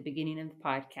riff at the beginning of the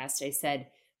podcast, I said,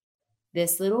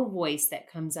 this little voice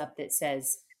that comes up that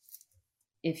says,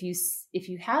 if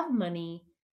you have money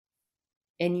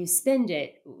and you spend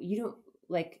it, you don't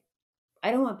like,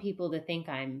 I don't want people to think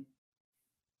I'm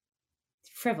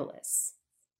frivolous,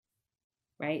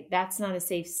 right? That's not a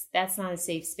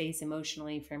safe space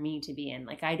emotionally for me to be in.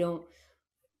 Like, I don't,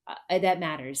 that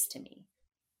matters to me,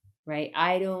 right?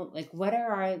 I don't like, what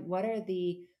are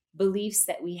the beliefs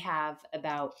that we have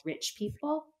about rich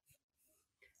people,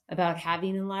 about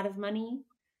having a lot of money?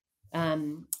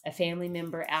 A family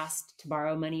member asked to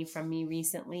borrow money from me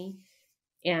recently,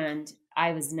 and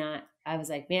I was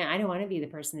like, man, I don't want to be the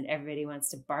person that everybody wants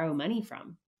to borrow money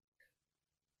from.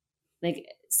 Like,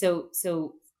 so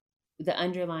the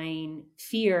underlying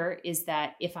fear is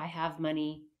that if I have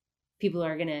money, people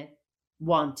are going to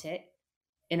want it,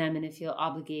 and I'm going to feel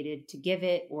obligated to give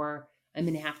it, or I'm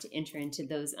going to have to enter into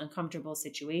those uncomfortable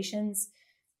situations.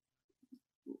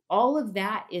 All of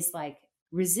that is like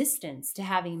resistance to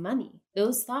having money.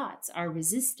 Those thoughts are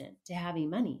resistant to having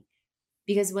money.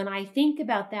 Because when I think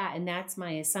about that, and that's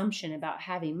my assumption about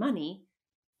having money,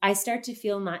 I start to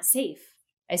feel not safe.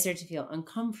 I start to feel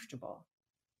uncomfortable,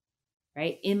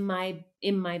 right? In my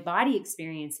body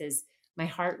experiences, my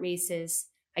heart races,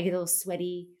 I get a little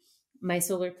sweaty, my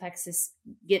solar plexus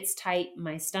gets tight,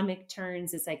 my stomach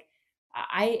turns. It's like,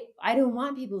 I don't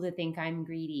want people to think I'm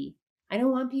greedy. I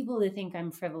don't want people to think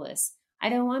I'm frivolous. I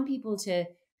don't want people to,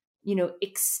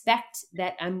 expect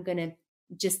that I'm going to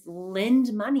just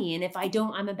lend money. And if I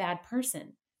don't, I'm a bad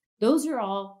person. Those are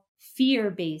all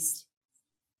fear-based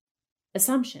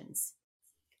assumptions.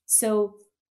 So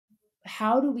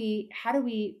how do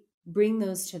we bring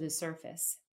those to the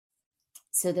surface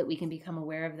so that we can become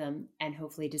aware of them and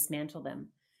hopefully dismantle them?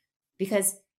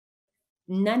 Because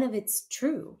none of it's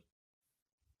true.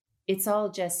 It's all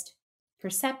just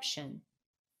perception.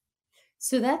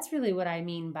 So that's really what I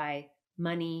mean by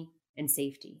money and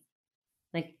safety.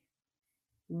 Like,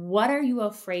 what are you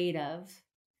afraid of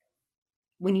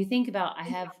when you think about,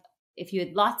 if you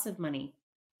had lots of money,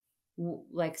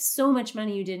 like so much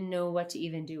money you didn't know what to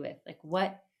even do with, like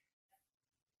what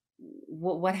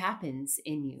happens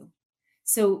in you?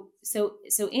 So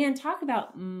Anne, talk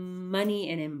about money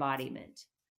and embodiment.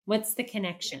 What's the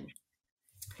connection?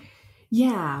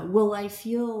 Yeah, well, I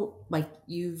feel like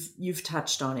you've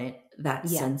touched on it, that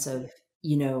sense of,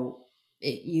 you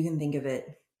can think of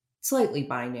it slightly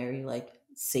binary, like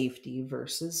safety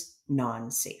versus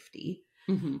non-safety,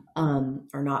 or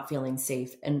not feeling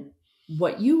safe. And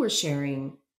what you were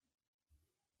sharing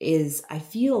is, I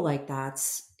feel like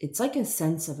it's like a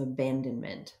sense of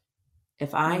abandonment.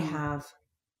 If I have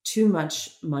too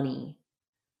much money,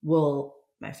 will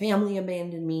my family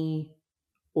abandon me?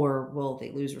 Or will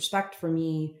they lose respect for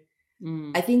me?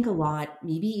 I think a lot,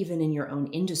 maybe even in your own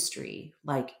industry,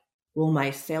 like, will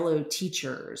my fellow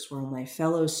teachers, will my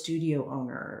fellow studio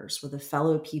owners, will the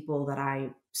fellow people that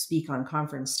I speak on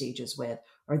conference stages with,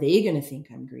 are they going to think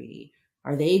I'm greedy?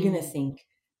 Are they going to think,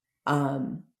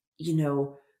 that...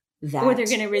 Or they're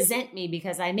going to resent me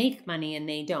because I make money and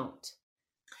they don't.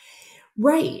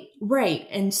 Right.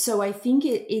 And so I think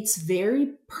it's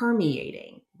very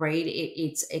permeating, right?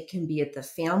 It can be at the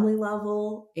family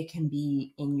level, it can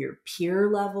be in your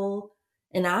peer level.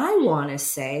 And I want to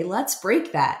say, let's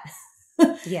break that.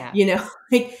 Yeah.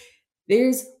 Like,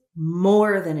 there's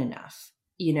more than enough.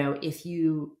 If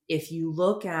you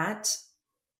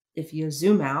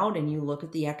zoom out and you look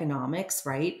at the economics,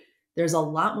 right? There's a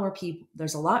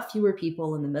lot fewer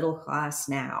people in the middle class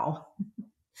now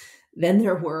than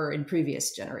there were in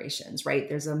previous generations, right?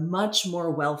 There's a much more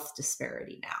wealth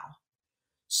disparity now.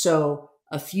 So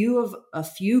a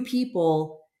few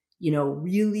people,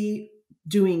 really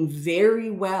doing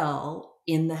very well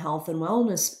in the health and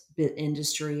wellness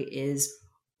industry is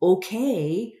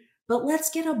okay, but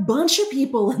let's get a bunch of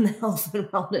people in the health and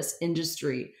wellness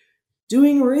industry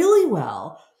doing really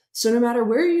well. So no matter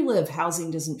where you live,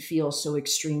 housing doesn't feel so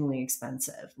extremely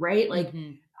expensive, right? Like,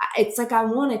 it's like, I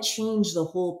want to change the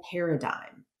whole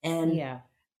paradigm. And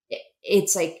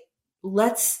it's like,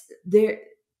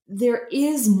 there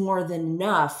is more than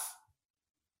enough,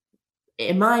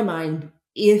 in my mind,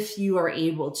 if you are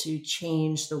able to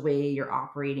change the way you're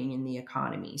operating in the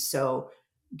economy. So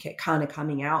kind of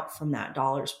coming out from that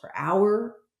dollars per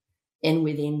hour and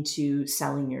within to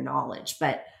selling your knowledge.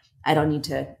 But I don't need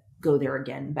to go there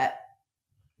again. But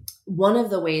one of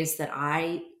the ways that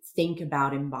I think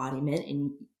about embodiment,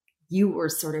 and you were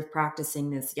sort of practicing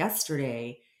this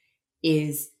yesterday,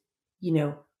 is,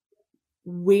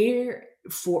 where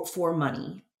for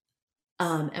money,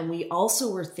 And we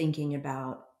also were thinking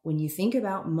about, when you think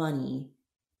about money,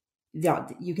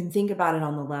 you can think about it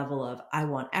on the level of, I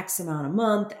want X amount a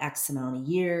month, X amount a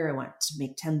year. I want to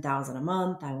make 10,000 a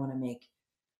month. I want to make,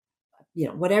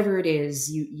 whatever it is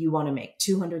you want to make,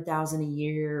 200,000 a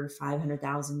year,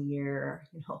 500,000 a year,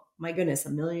 my goodness,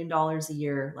 $1 million a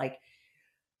year. Like,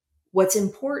 what's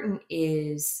important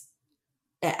is,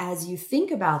 as you think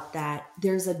about that,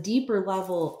 there's a deeper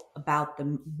level about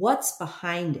what's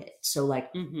behind it. So like,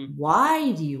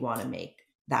 why do you want to make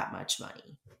that much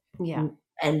money? Yeah.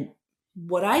 And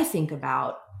what I think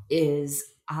about is,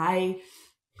 I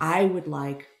would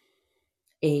like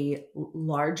a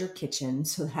larger kitchen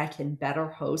so that I can better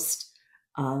host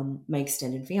my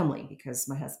extended family, because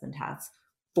my husband has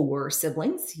 4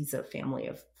 siblings. He's a family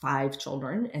of 5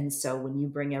 children. And so when you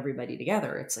bring everybody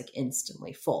together, it's like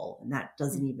instantly full. And that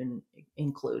doesn't even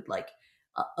include like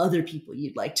other people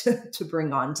you'd like to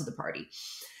bring on to the party.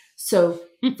 So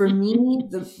for me,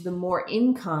 the more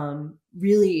income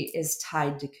really is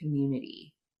tied to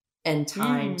community and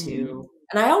tied to,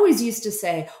 and I always used to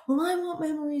say, well, I want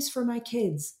memories for my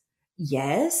kids.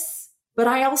 Yes, but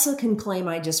I also can claim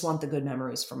I just want the good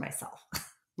memories for myself.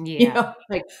 Yeah.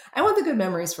 Like, I want the good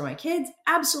memories for my kids,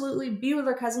 absolutely, be with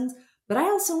our cousins, but I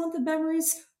also want the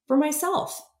memories for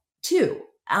myself too.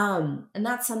 And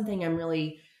that's something I'm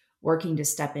really working to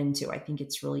step into. I think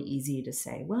it's really easy to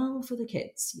say, well, for the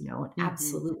kids,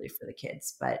 absolutely for the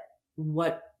kids, but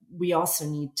what we also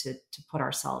need to put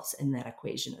ourselves in that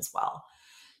equation as well.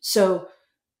 So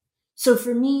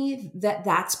for me,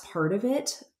 that's part of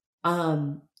it.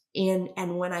 And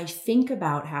when I think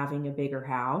about having a bigger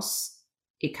house,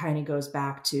 it kind of goes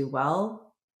back to,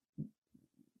 well,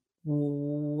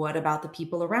 what about the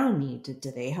people around me?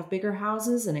 Do they have bigger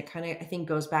houses? And it kind of, I think,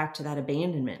 goes back to that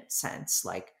abandonment sense.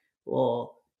 Like,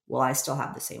 well, will I still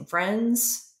have the same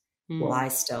friends? Will I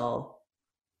still,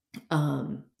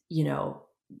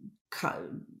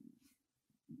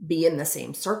 be in the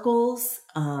same circles?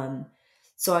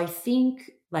 So I think,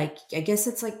 like, I guess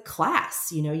it's like class,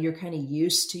 you're kind of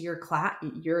used to your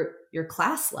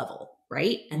class level,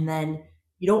 right? And then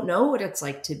you don't know what it's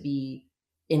like to be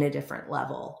in a different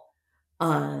level.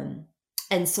 And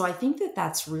so I think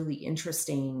that's really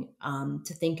interesting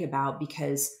to think about,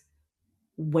 because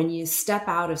when you step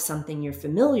out of something you're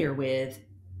familiar with,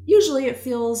 usually it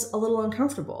feels a little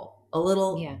uncomfortable, a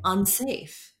little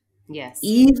unsafe. Yes.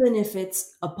 Even if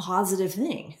it's a positive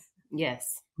thing.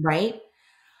 Yes. Right.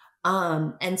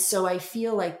 And so I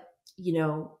feel like,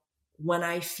 when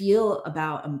I feel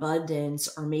about abundance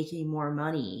or making more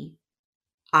money,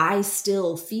 I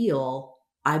still feel,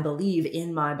 I believe,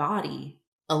 in my body,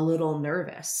 a little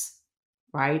nervous,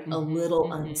 right? A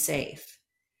little unsafe.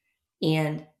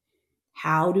 And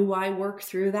how do I work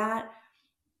through that?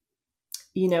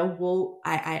 Well,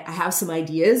 I have some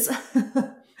ideas.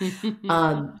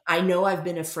 I know I've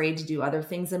been afraid to do other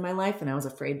things in my life, and I was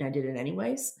afraid and I did it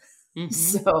anyways.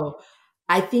 So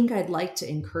I think I'd like to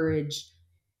encourage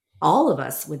all of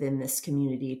us within this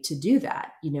community to do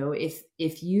that.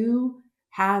 If you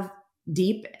have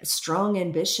deep, strong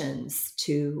ambitions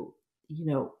to,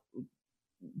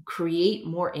 create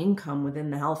more income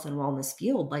within the health and wellness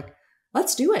field, like,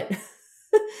 let's do it.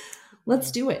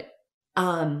 Let's do it.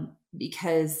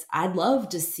 Because I'd love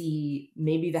to see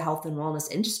maybe the health and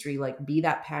wellness industry, like, be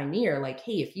that pioneer. Like,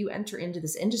 hey, if you enter into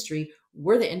this industry,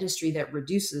 we're the industry that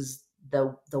reduces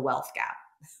the wealth gap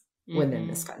within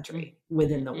this country,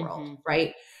 within the world,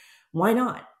 right? Why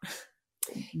not?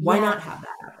 Why not have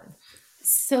that happen?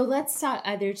 So let's talk.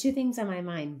 There are 2 things on my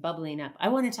mind bubbling up. I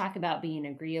want to talk about being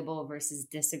agreeable versus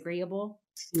disagreeable.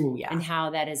 Ooh, yeah. And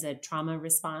how that is a trauma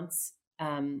response,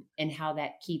 and how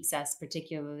that keeps us,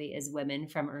 particularly as women,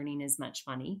 from earning as much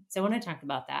money. So I want to talk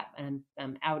about that. And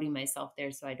I'm outing myself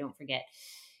there so I don't forget.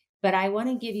 But I want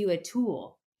to give you a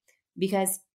tool,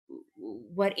 because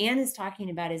what Anne is talking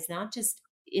about is not just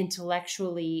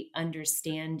intellectually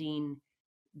understanding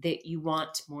that you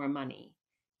want more money.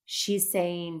 She's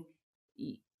saying,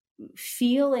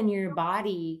 feel in your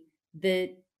body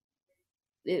the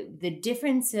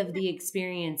difference of the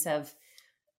experience of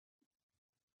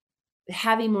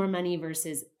having more money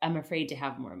versus I'm afraid to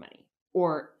have more money,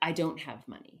 or I don't have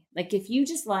money. Like, if you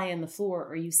just lie on the floor,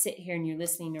 or you sit here and you're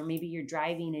listening, or maybe you're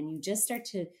driving and you just start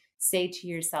to say to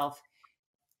yourself,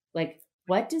 like,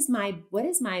 what is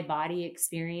my body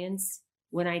experience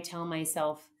when I tell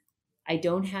myself I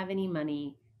don't have any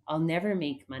money, I'll never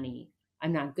make money,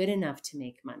 I'm not good enough to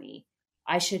make money,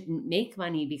 I shouldn't make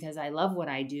money because I love what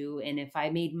I do, and if I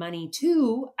made money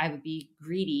too, I would be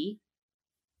greedy.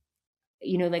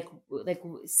 Like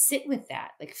sit with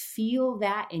that, like, feel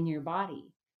that in your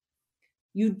body.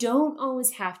 You don't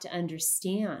always have to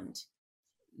understand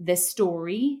the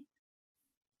story.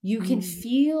 You can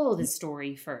feel the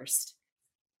story first,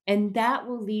 and that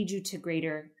will lead you to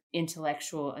greater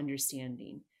intellectual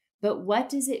understanding. But what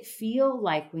does it feel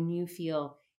like when you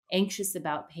feel anxious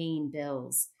about paying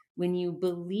bills, when you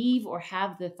believe or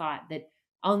have the thought that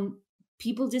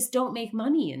people just don't make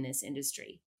money in this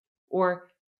industry? Or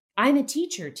I'm a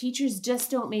teacher, teachers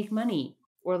just don't make money.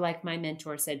 Or like my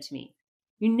mentor said to me,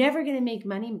 you're never going to make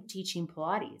money teaching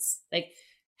Pilates. Like,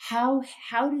 how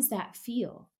does that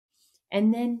feel?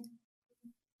 And then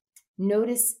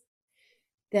notice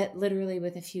that literally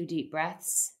with a few deep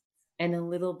breaths and a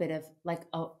little bit of like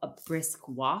a brisk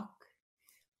walk,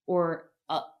 or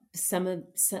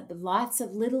lots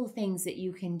of little things that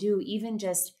you can do, even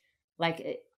just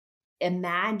like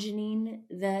imagining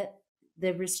the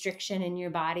restriction in your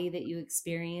body that you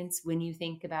experience when you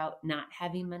think about not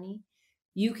having money,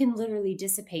 you can literally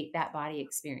dissipate that body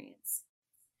experience.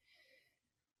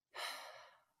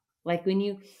 Like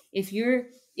if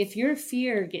your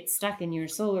fear gets stuck in your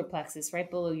solar plexus right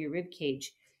below your rib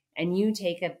cage, and you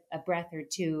take a breath or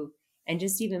two and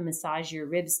just even massage your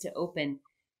ribs to open,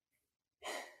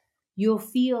 you'll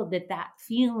feel that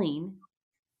feeling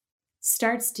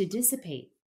starts to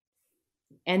dissipate.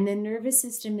 And the nervous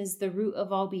system is the root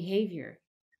of all behavior.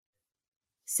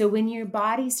 So when your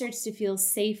body starts to feel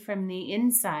safe from the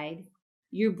inside,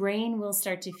 your brain will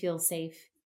start to feel safe.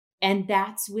 And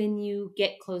that's when you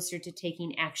get closer to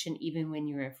taking action, even when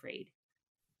you're afraid.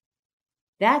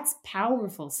 That's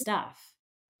powerful stuff,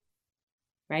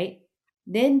 right?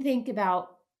 Then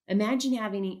imagine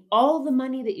having all the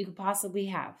money that you could possibly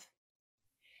have.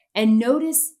 And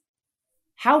notice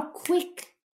how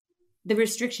quick the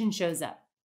restriction shows up.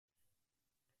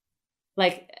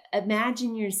 Like,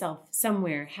 imagine yourself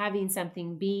somewhere, having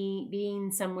something,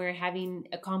 being somewhere, having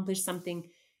accomplished something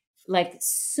like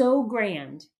so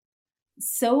grand,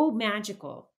 so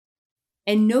magical.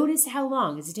 And notice how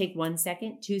long. Does it take 1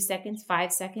 second, 2 seconds,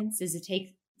 5 seconds? Does it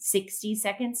take 60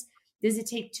 seconds? Does it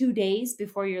take 2 days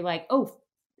before you're like, oh,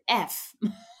 F,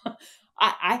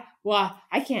 I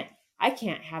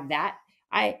can't have that.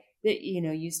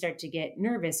 You start to get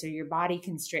nervous, or your body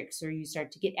constricts, or you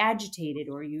start to get agitated,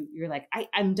 or you're like,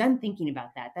 I'm done thinking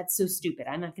about that. That's so stupid.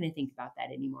 I'm not going to think about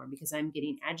that anymore because I'm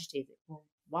getting agitated. Well,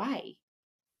 why?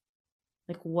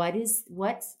 Like, what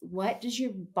does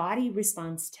your body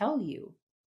response tell you?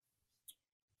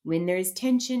 When there's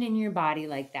tension in your body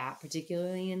like that,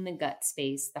 particularly in the gut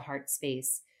space, the heart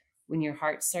space, when your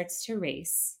heart starts to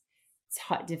race, it's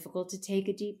difficult to take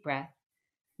a deep breath.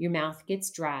 Your mouth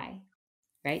gets dry,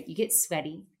 right? You get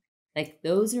sweaty. Like,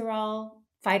 those are all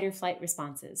fight or flight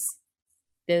responses.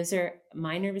 Those are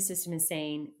my nervous system is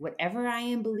saying, whatever I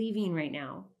am believing right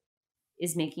now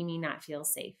is making me not feel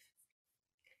safe.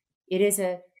 It is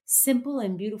a simple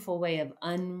and beautiful way of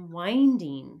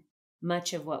unwinding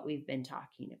much of what we've been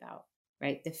talking about,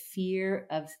 right? The fear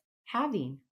of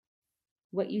having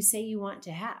what you say you want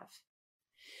to have.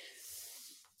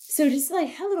 So just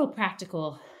like a little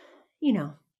practical,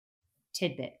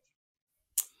 tidbit.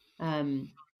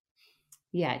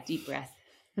 Deep breath.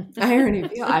 I already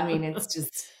feel, it's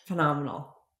just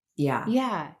phenomenal. Yeah.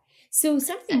 Yeah. So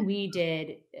something we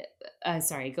did,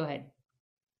 sorry, go ahead.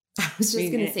 I was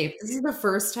just going to say, if this is the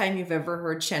first time you've ever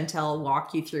heard Chantel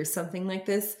walk you through something like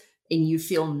this and you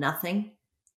feel nothing,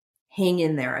 hang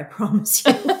in there. I promise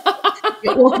you.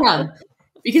 It will come.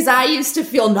 Because I used to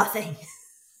feel nothing.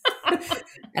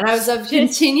 And I've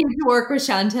continued to work with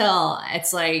Chantel.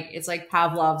 It's like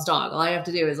Pavlov's dog. All I have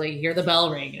to do is like hear the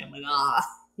bell ring and I'm like, ah.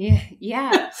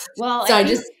 Yeah. Well, so I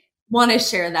just want to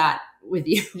share that with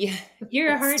you. Yeah.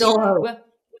 You're a hard.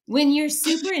 When you're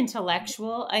super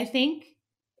intellectual, I think,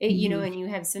 and you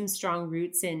have some strong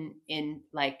roots in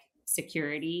like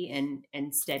security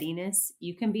and steadiness,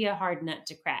 you can be a hard nut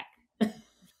to crack.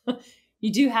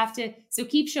 You do have to. So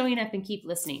keep showing up and keep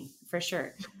listening for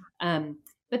sure.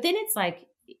 But then it's like,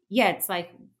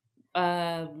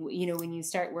 when you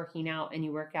start working out and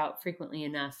you work out frequently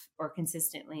enough or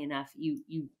consistently enough,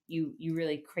 you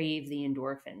really crave the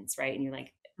endorphins, right? And you're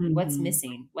like, what's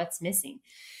missing?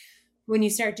 When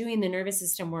you start doing the nervous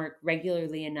system work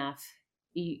regularly enough,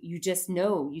 you just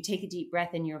know, you take a deep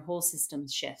breath and your whole system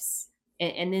shifts.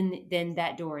 And then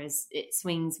that door it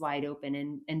swings wide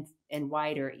open and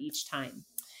wider each time.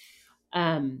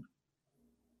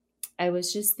 I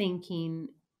was just thinking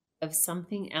of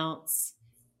something else.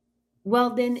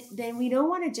 Well, then we don't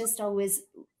want to just always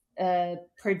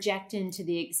project into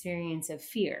the experience of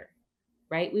fear,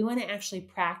 right? We want to actually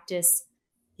practice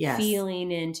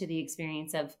feeling into the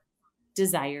experience of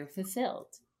desire fulfilled,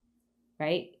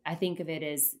 right? I think of it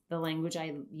as the language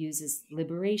I use is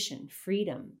liberation,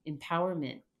 freedom,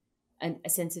 empowerment, a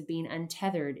sense of being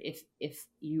untethered if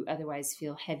you otherwise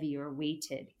feel heavy or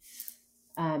weighted.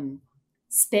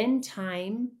 Spend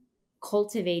time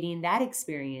cultivating that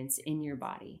experience in your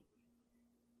body,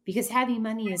 because having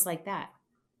money is like that,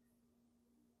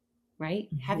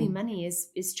 right? Mm-hmm. Having money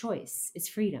is choice, it's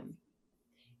freedom,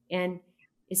 and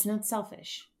it's not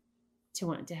selfish to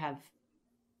want to have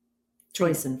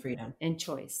choice and freedom and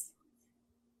choice.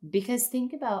 Because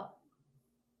think about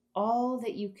all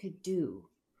that you could do.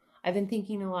 I've been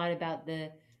thinking a lot about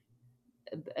the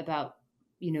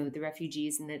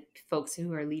refugees and the folks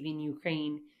who are leaving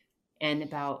Ukraine, and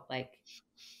about like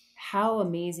how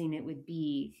amazing it would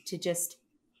be to just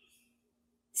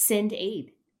send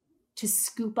aid, to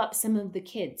scoop up some of the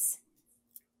kids,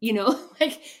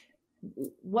 like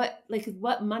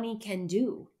what money can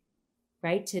do,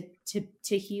 right?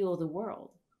 To heal the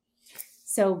world.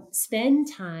 So spend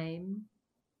time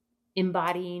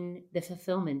embodying the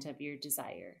fulfillment of your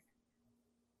desire,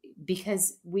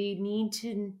 because we need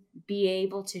to be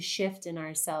able to shift in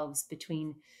ourselves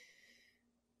between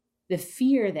the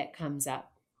fear that comes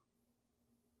up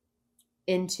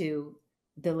into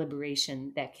the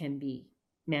liberation that can be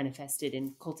manifested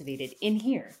and cultivated in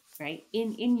here, right?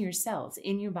 In your cells,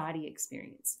 in your body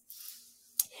experience.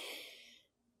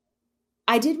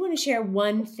 I did want to share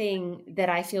one thing that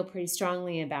I feel pretty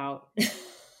strongly about,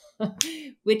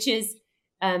 which is,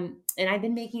 and I've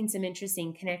been making some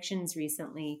interesting connections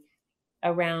recently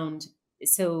around.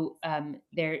 So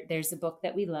there's a book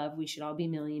that we love, We Should All Be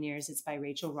Millionaires. It's by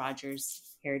Rachel Rodgers.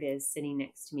 Here it is sitting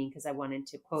next to me because I wanted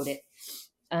to quote it.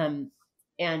 And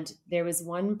there was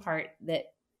one part that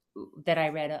I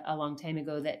read a long time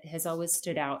ago that has always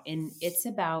stood out. And it's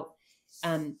about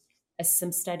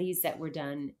some studies that were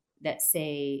done that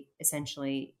say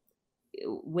essentially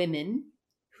women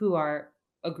who are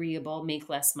agreeable make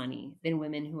less money than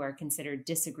women who are considered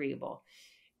disagreeable.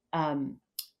 And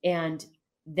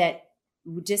that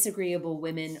disagreeable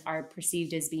women are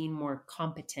perceived as being more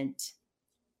competent,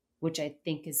 which I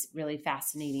think is really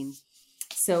fascinating.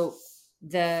 So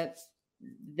the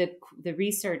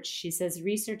research, she says,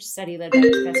 research study led by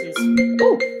professors.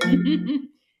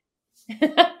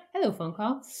 Hello, phone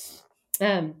call.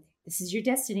 This is your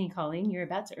destiny calling. You're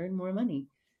about to earn more money.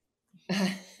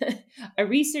 A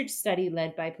research study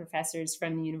led by professors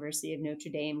from the University of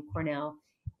Notre Dame, Cornell,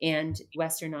 and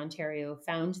Western Ontario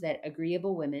found that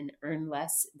agreeable women earn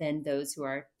less than those who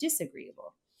are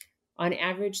disagreeable. On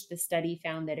average, the study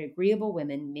found that agreeable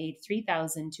women made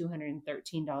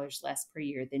 $3,213 less per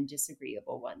year than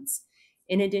disagreeable ones.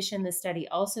 In addition, the study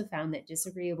also found that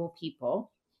disagreeable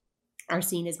people are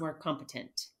seen as more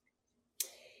competent.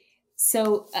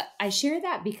 So I share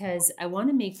that because I want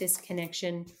to make this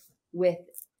connection with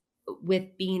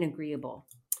being agreeable,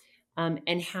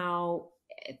 and how,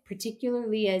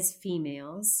 particularly as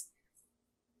females,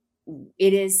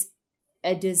 it is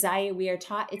a desire. We are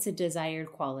taught it's a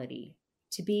desired quality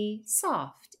to be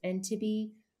soft and to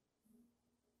be,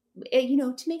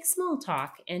 to make small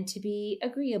talk and to be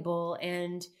agreeable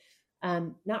and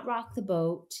not rock the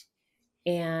boat.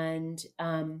 And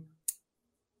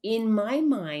in my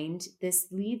mind, this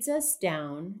leads us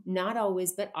down, not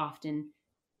always, but often,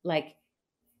 like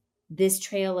this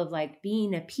trail of like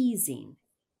being appeasing.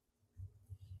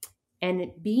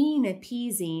 And being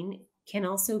appeasing can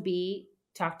also be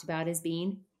talked about as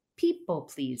being people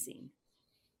pleasing.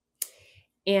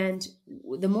 And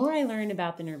the more I learn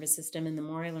about the nervous system and the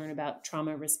more I learn about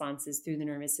trauma responses through the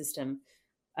nervous system,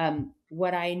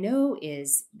 what I know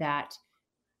is that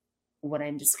what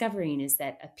I'm discovering is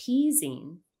that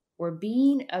appeasing or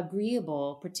being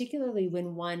agreeable, particularly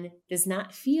when one does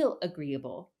not feel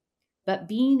agreeable, but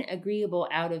being agreeable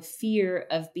out of fear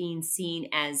of being seen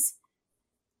as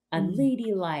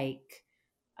unladylike,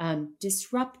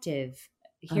 disruptive.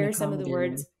 Here are some of the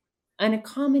words: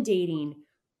 unaccommodating.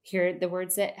 Here are the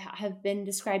words that have been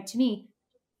described to me.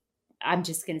 I'm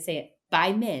just going to say it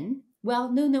by men.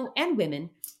 Well, no, and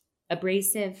women.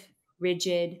 Abrasive,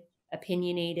 rigid,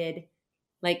 opinionated.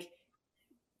 Like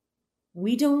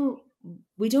we don't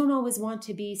always want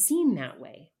to be seen that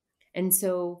way. And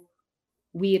so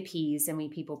we appease and we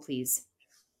people please.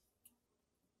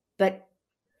 But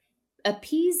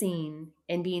appeasing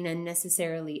and being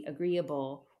unnecessarily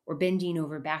agreeable or bending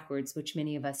over backwards, which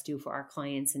many of us do for our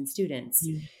clients and students,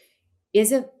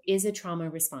 is a trauma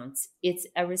response. It's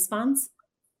a response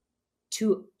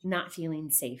to not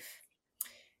feeling safe.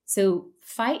 So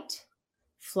fight,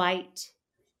 flight,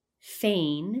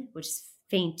 feign, which is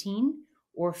fainting,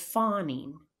 or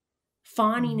fawning.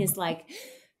 Fawning is like,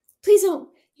 please don't,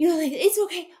 like, it's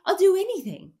okay, I'll do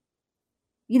anything.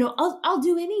 I'll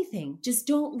do anything. Just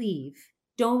don't leave.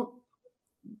 Don't,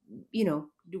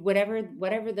 whatever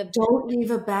Don't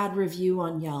leave a bad review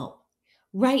on Yelp.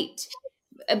 Right.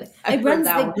 I've heard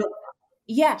that one.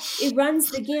 It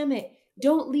runs the gamut.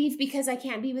 Don't leave because I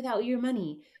can't be without your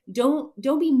money. Don't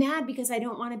be mad because I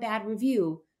don't want a bad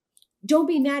review. Don't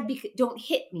be mad because don't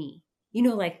hit me.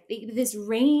 Like this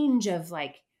range of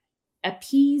like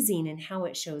appeasing and how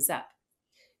it shows up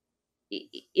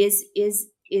is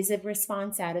a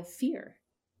response out of fear.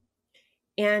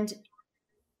 And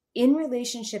in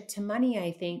relationship to money,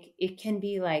 I think it can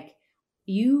be like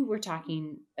you were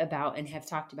talking about and have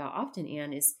talked about often,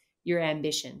 Anne, is your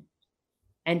ambition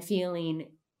and feeling,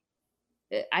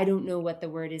 I don't know what the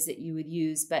word is that you would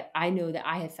use, but I know that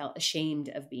I have felt ashamed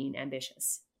of being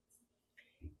ambitious.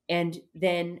 And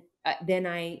then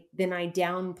I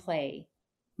downplay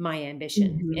my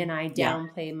ambition and I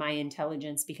downplay my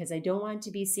intelligence because I don't want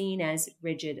to be seen as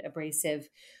rigid, abrasive,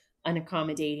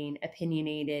 unaccommodating,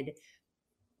 opinionated,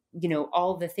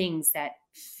 all the things that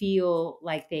feel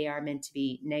like they are meant to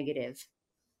be negative.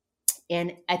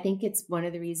 And I think it's one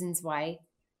of the reasons why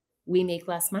we make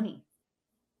less money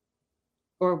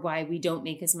or why we don't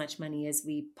make as much money as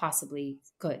we possibly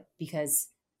could, because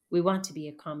we want to be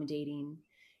accommodating.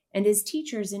 And as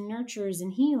teachers and nurturers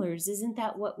and healers, isn't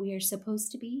that what we are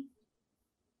supposed to be?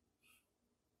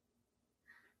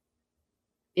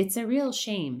 It's a real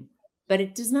shame, but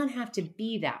it does not have to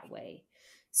be that way.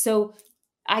 So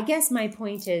I guess my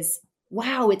point is,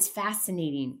 wow, it's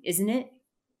fascinating, isn't it?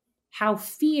 How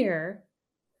fear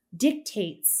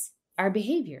dictates our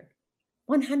behavior.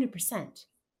 100%.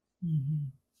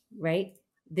 Right?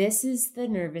 This is the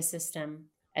nervous system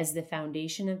as the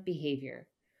foundation of behavior.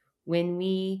 When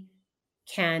we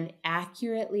can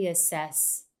accurately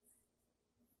assess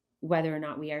whether or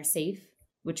not we are safe,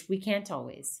 which we can't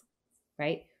always,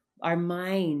 right? Our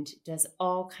mind does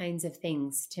all kinds of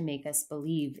things to make us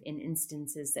believe in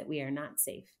instances that we are not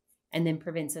safe, and then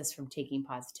prevents us from taking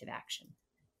positive action.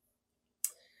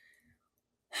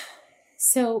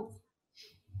 So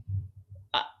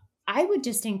I would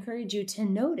just encourage you to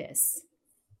notice,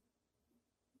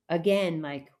 again,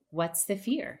 like, what's the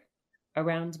fear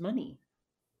around money?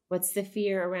 What's the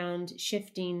fear around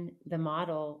shifting the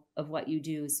model of what you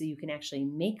do so you can actually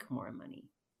make more money?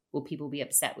 Will people be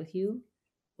upset with you?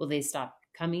 Will they stop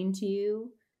coming to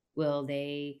you? Will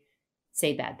they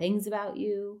say bad things about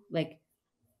you? Like,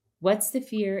 what's the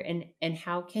fear, and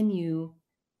how can you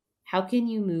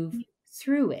move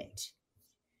through it?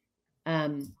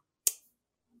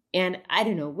 And I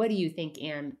don't know, what do you think,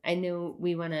 Anne? I know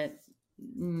we want to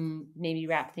maybe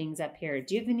wrap things up here.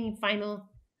 Do you have any final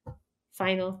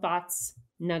thoughts,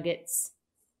 nuggets?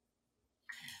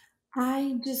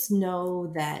 I just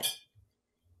know that,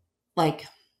 like,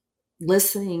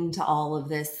 listening to all of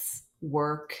this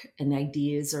work and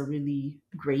ideas are really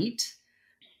great.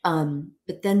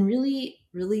 But then really,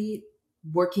 really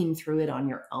working through it on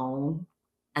your own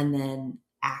and then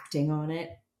acting on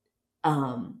it,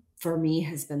 for me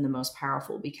has been the most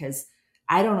powerful, because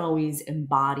I don't always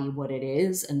embody what it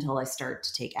is until I start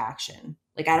to take action.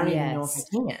 Like, I don't even know if I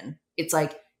can. It's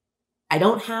like, I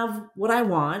don't have what I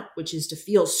want, which is to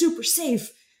feel super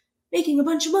safe making a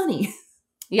bunch of money.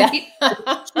 Yeah.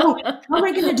 So how am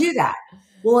I going to do that?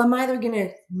 Well, I'm either going to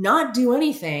not do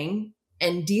anything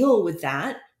and deal with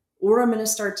that, or I'm going to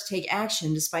start to take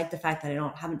action despite the fact that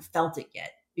I haven't felt it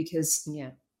yet. Because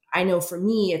I know for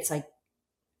me, it's like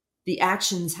the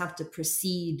actions have to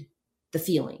precede the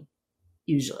feeling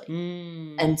usually.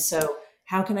 And so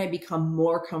how can I become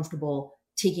more comfortable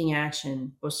taking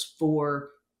action before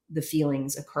the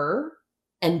feelings occur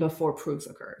and before proof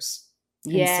occurs?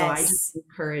 And so I just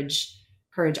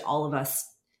encourage all of us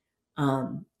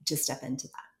to step into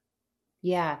that.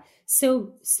 Yeah.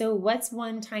 So what's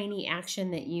one tiny action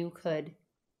that you could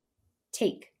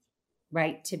take,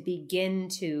 right, to begin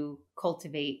to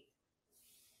cultivate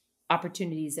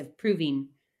opportunities of proving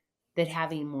that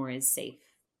having more is safe?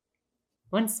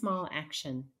 One small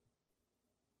action.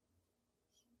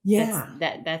 Yeah.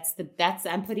 That's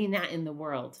I'm putting that in the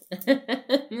world.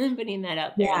 I'm putting that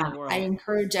out there in the world. I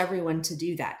encourage everyone to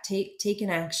do that. Take an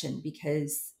action,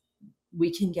 because we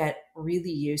can get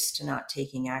really used to not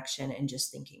taking action and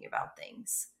just thinking about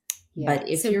things. Yeah. But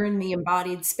if you're in the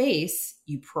embodied space,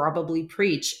 you probably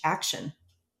preach action.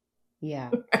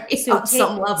 Yeah. Right? So on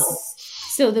some level.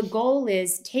 So the goal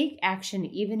is take action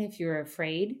even if you're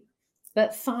afraid,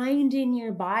 but find in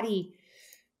your body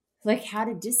like how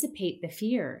to dissipate the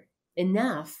fear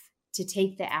enough to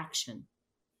take the action.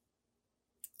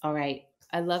 All right.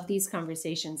 I love these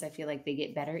conversations. I feel like they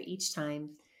get better each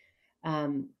time.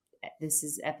 This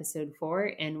is episode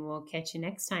 4, and we'll catch you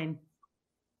next time.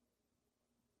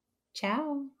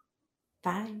 Ciao.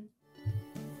 Bye.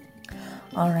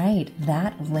 All right,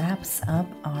 that wraps up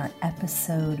our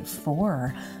episode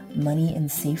 4, Money and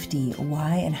Safety,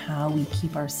 why and how we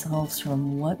keep ourselves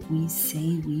from what we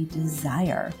say we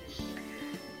desire.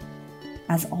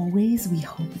 As always, we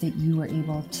hope that you are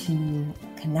able to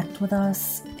connect with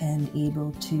us and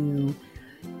able to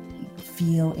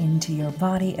feel into your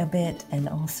body a bit and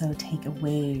also take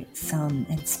away some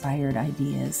inspired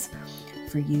ideas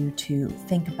for you to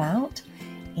think about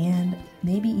and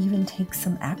maybe even take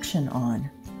some action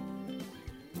on.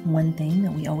 One thing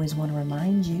that we always want to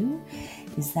remind you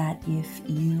is that if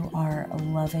you are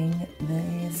loving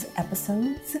these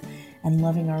episodes and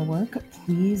loving our work,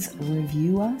 please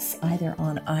review us either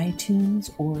on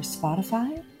iTunes or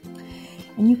Spotify.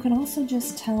 And you can also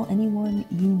just tell anyone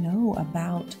you know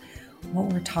about what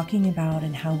we're talking about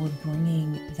and how we're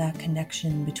bringing that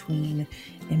connection between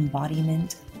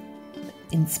embodiment,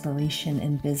 inspiration,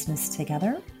 and business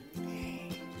together.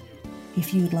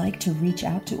 If you'd like to reach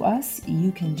out to us,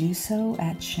 you can do so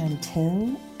at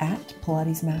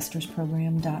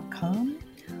Chantil@PilatesMastersProgram.com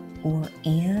or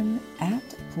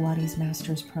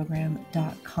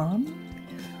Ann@PilatesMastersProgram.com.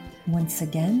 Once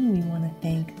again, we want to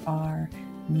thank our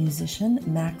musician,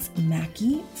 Max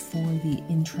Mackey, for the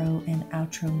intro and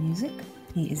outro music.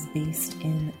 He is based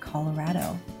in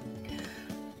Colorado.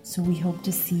 So we hope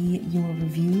to see your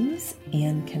reviews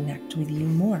and connect with you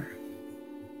more.